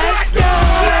up. Let's go.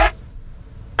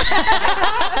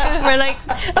 We're like,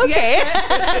 okay.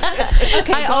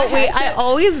 I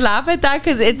always laugh at that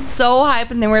because it's so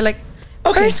hype, and then we're like,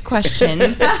 first question.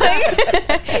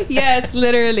 Yes,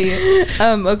 literally.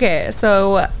 Okay,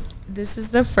 so this is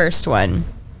the first one.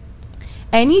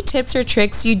 Any tips or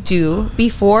tricks you do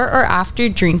before or after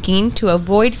drinking to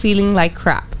avoid feeling like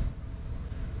crap?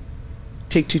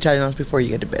 Take 2 Tylenols before you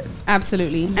get to bed.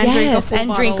 Absolutely.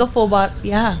 And Drink a full bottle.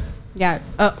 Yeah. Yeah.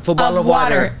 Full bottle of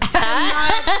water.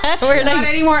 We're Not like,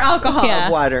 any more alcohol. Yeah.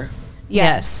 Water.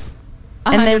 yes.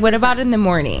 And then what about in the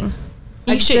morning?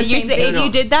 You Like should. the You same say thing. if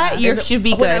you did that, you should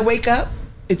be When I good. wake up,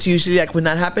 it's usually like when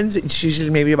that happens, it's usually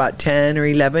maybe about 10 or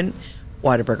 11.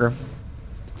 Whataburger.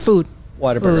 Food.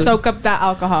 Whataburger. Soak up that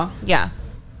alcohol. Yeah.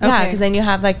 Yeah, Okay. because then you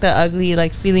have like the ugly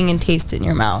like feeling and taste in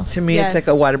your mouth. To me, Yes. it's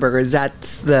like a Whataburger.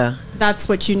 That's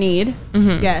what you need.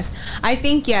 Yes. I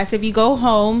think, yes, if you go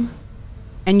home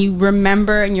and you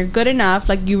remember and you're good enough,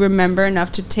 like you remember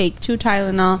enough to take 2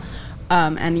 Tylenol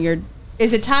and you're,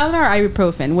 is it Tylenol or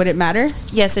ibuprofen? Would it matter?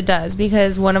 Yes, it does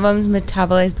because one of them is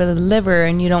metabolized by the liver,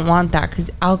 and you don't want that because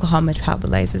alcohol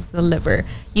metabolizes the liver.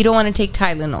 You don't want to take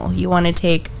Tylenol. You want to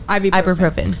take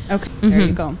ibuprofen. Okay, there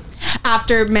you go.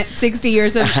 After 60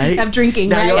 years of drinking,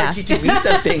 Now right? you're Yeah. teaching me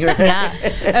something. Right?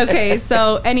 Yeah. Okay,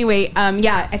 so anyway,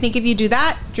 yeah, I think if you do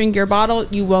that, drink your bottle,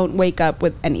 you won't wake up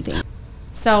with anything.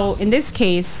 So in this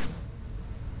case,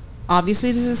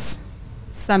 obviously this is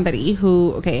somebody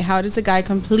who, okay, how does a guy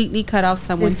completely cut off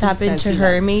someone? This who happened says to he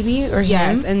her loves? maybe or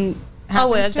Yes, him? and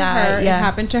Oh, happens a to guy, her. yeah. It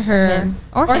happened to her him.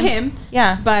 or Or him.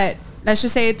 Yeah. But let's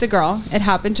just say it's a girl. It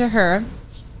happened to her.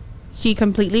 He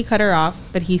completely cut her off,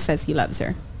 but he says he loves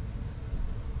her.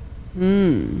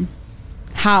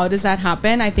 How does that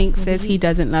happen? I think says he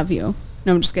doesn't love you.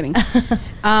 No, I'm just kidding.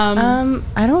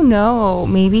 I don't know.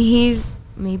 Maybe he's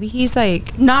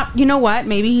like Not, you know what?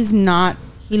 Maybe he's not.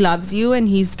 He loves you and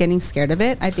he's getting scared of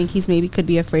it. I think he's maybe could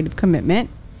be afraid of commitment.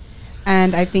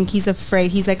 And I think he's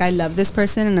afraid. He's like, I love this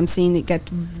person, and I'm seeing it get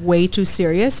way too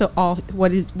serious. So what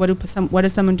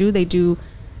does someone do?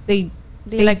 They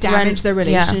like damage run- their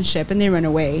relationship and they run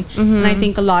away. And I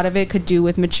think a lot of it could do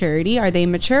with maturity. Are they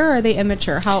mature or are they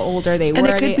immature? How old are they? And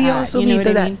Where it are could they be at? also You know mean what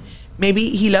I that mean? maybe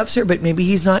he loves her, but maybe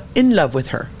he's not in love with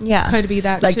her. yeah. Could be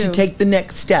that Like too. to take the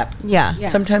next step. Yeah. Yeah.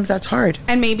 Sometimes that's hard.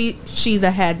 And maybe she's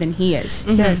ahead than he is.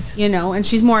 Yes. You know, and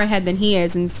she's more ahead than he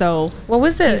is, and so What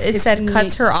was He's- it? It said it's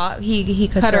cuts her off. He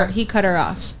cuts her he cut her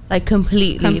off. like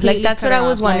completely. Completely Like that's cut what her I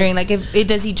was off, like- wondering. Like if it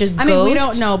does he just I ghost? mean, we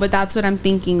don't know, but that's what I'm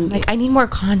thinking. Like I need more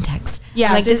context.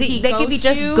 Yeah, Like does does he he like if he ghost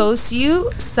just you? ghosts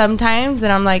you sometimes?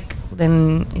 Then I'm like,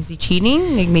 then is he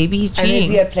cheating? Like maybe he's And cheating. is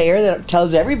he a player that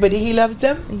tells everybody he loves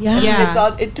them? Yeah.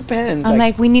 Yeah. It depends. I'm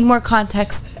like, we need more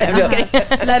context. I'm just kidding.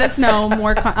 Let us know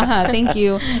more. Thank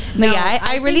you. But yeah,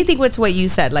 I really think what's what you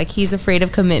said. Like he's afraid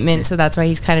of commitment, so that's why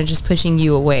he's kind of just pushing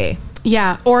you away.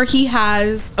 Yeah, or he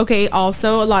has, okay,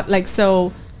 also a lot, like,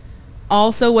 so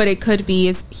also what it could be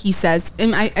is he says,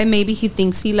 and maybe he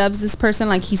thinks he loves this person,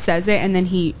 like he says it and then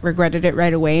he regretted it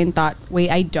right away and thought, wait,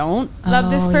 I don't love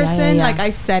this person. yeah. Like I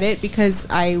said it because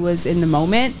I was in the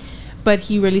moment, but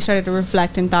he really started to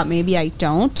reflect and thought maybe I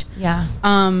don't. Yeah.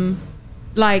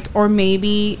 Like, or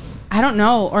maybe, I don't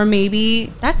know, or maybe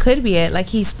That could be it. Like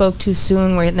he spoke too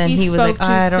soon where then he was spoke like,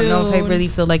 too I don't know if I soon. really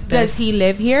feel like this. Does he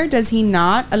live here? Does he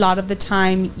not? A lot of the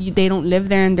time they don't live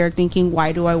there and they're thinking,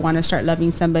 why do I want to start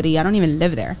loving somebody? I don't even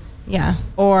live there. Yeah.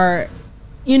 Or,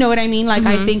 you know what I mean? Like,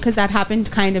 I think because that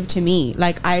happened kind of to me.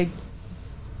 Like, I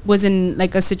was in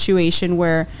like a situation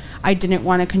where I didn't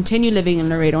want to continue living in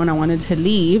Laredo and I wanted to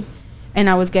leave, and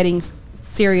I was getting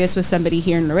serious with somebody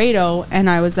here in Laredo, and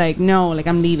I was like, no, like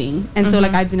I'm leaving. And so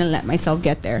like I didn't let myself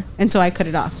get there, and so I cut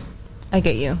it off. I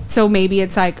get you. So maybe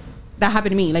it's like that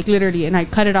happened to me, like literally, and I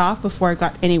cut it off before I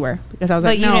got anywhere because I was But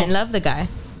like, you no, didn't love the guy.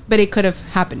 but it could have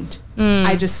happened.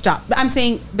 I just stopped. But I'm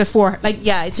saying before, like,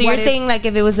 Yeah. So what you're if- saying like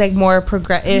if it was like more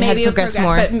it had progressed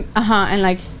more. but and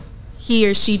like he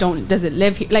or she doesn't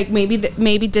live here. Like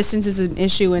maybe distance is an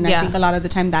issue, and Yeah. I think a lot of the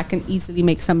time that can easily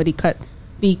make somebody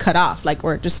be cut off, like,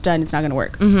 or just done. It's not going to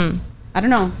work. Mm-hmm. I don't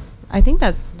know. I think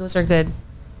that those are good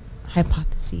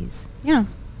hypotheses, Yeah,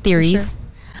 theories.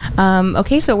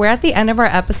 Okay, so we're at the end of our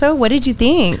episode. What did you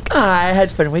think? I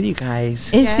had fun with you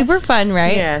guys. It's super fun,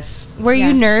 right? Yes. Were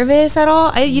you nervous at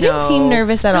all? You didn't seem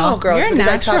nervous at all. No, girls, You're because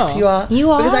natural. I talk to you all. You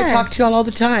Because I are. talk to you all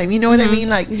the time. You know what I mean?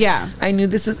 Like, Yeah. I knew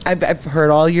this is. I've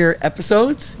heard all your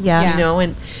episodes. Yeah. You know,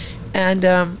 and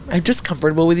I'm just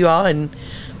comfortable with you all, and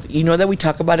you know that we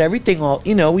talk about everything. All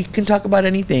you know, we can talk about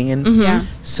anything, and Yeah.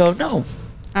 So no,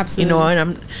 absolutely. you know, and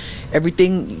I'm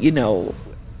everything. You know,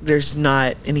 there's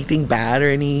not anything bad or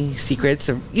any secrets,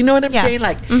 or you know what I'm Yeah. saying?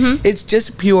 Like, it's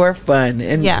just pure fun,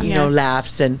 and Yeah. you know, Yes.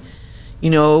 laughs, and you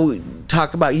know,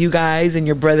 talk about you guys and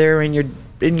your brother and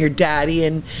your daddy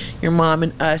and your mom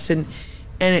and us, and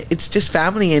it's just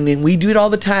family, and we do it all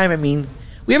the time. I mean,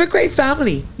 we have a great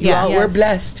family. Yeah. We're Yes.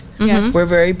 blessed. Yes. We're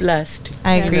very blessed.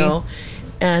 I you agree. know?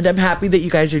 And I'm happy that you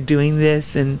guys are doing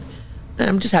this, and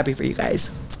I'm just happy for you guys.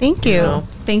 Thank you. You know?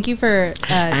 Thank you for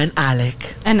And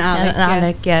Alec. and Alec. And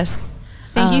Alec, yes. yes.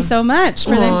 Thank you so much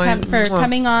for mwah.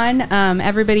 coming on.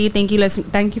 Everybody, thank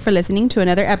you for listening to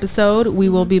another episode. We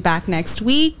will be back next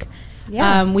week.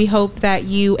 Yeah. We hope that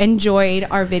you enjoyed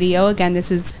our video. Again,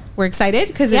 we're excited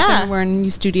because Yeah. we're in a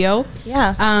new studio.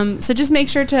 Yeah. So just make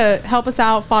sure to help us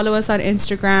out. Follow us on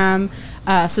Instagram.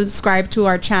 Subscribe to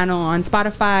our channel on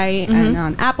Spotify and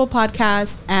on Apple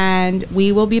Podcasts. And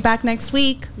we will be back next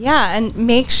week. Yeah, and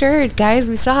make sure, guys,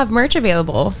 we still have merch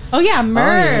available. Oh yeah,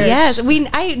 merch. Yes,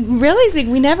 I realized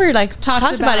we never like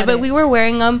talked about it, but we were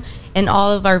wearing them in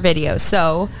all of our videos.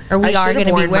 So, or we I are should going have to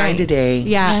be worn wearing mine today.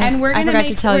 Yeah, Yes, and we're I gonna forgot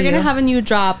to tell we're gonna you. have a new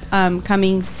drop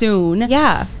coming soon.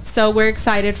 Yeah. So we're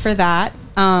excited for that.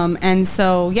 And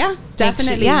so yeah,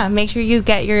 definitely. Make sure you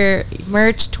get your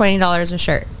merch, $20 a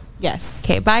shirt. Yes.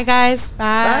 Okay, bye guys.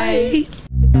 Bye.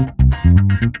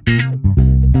 Bye.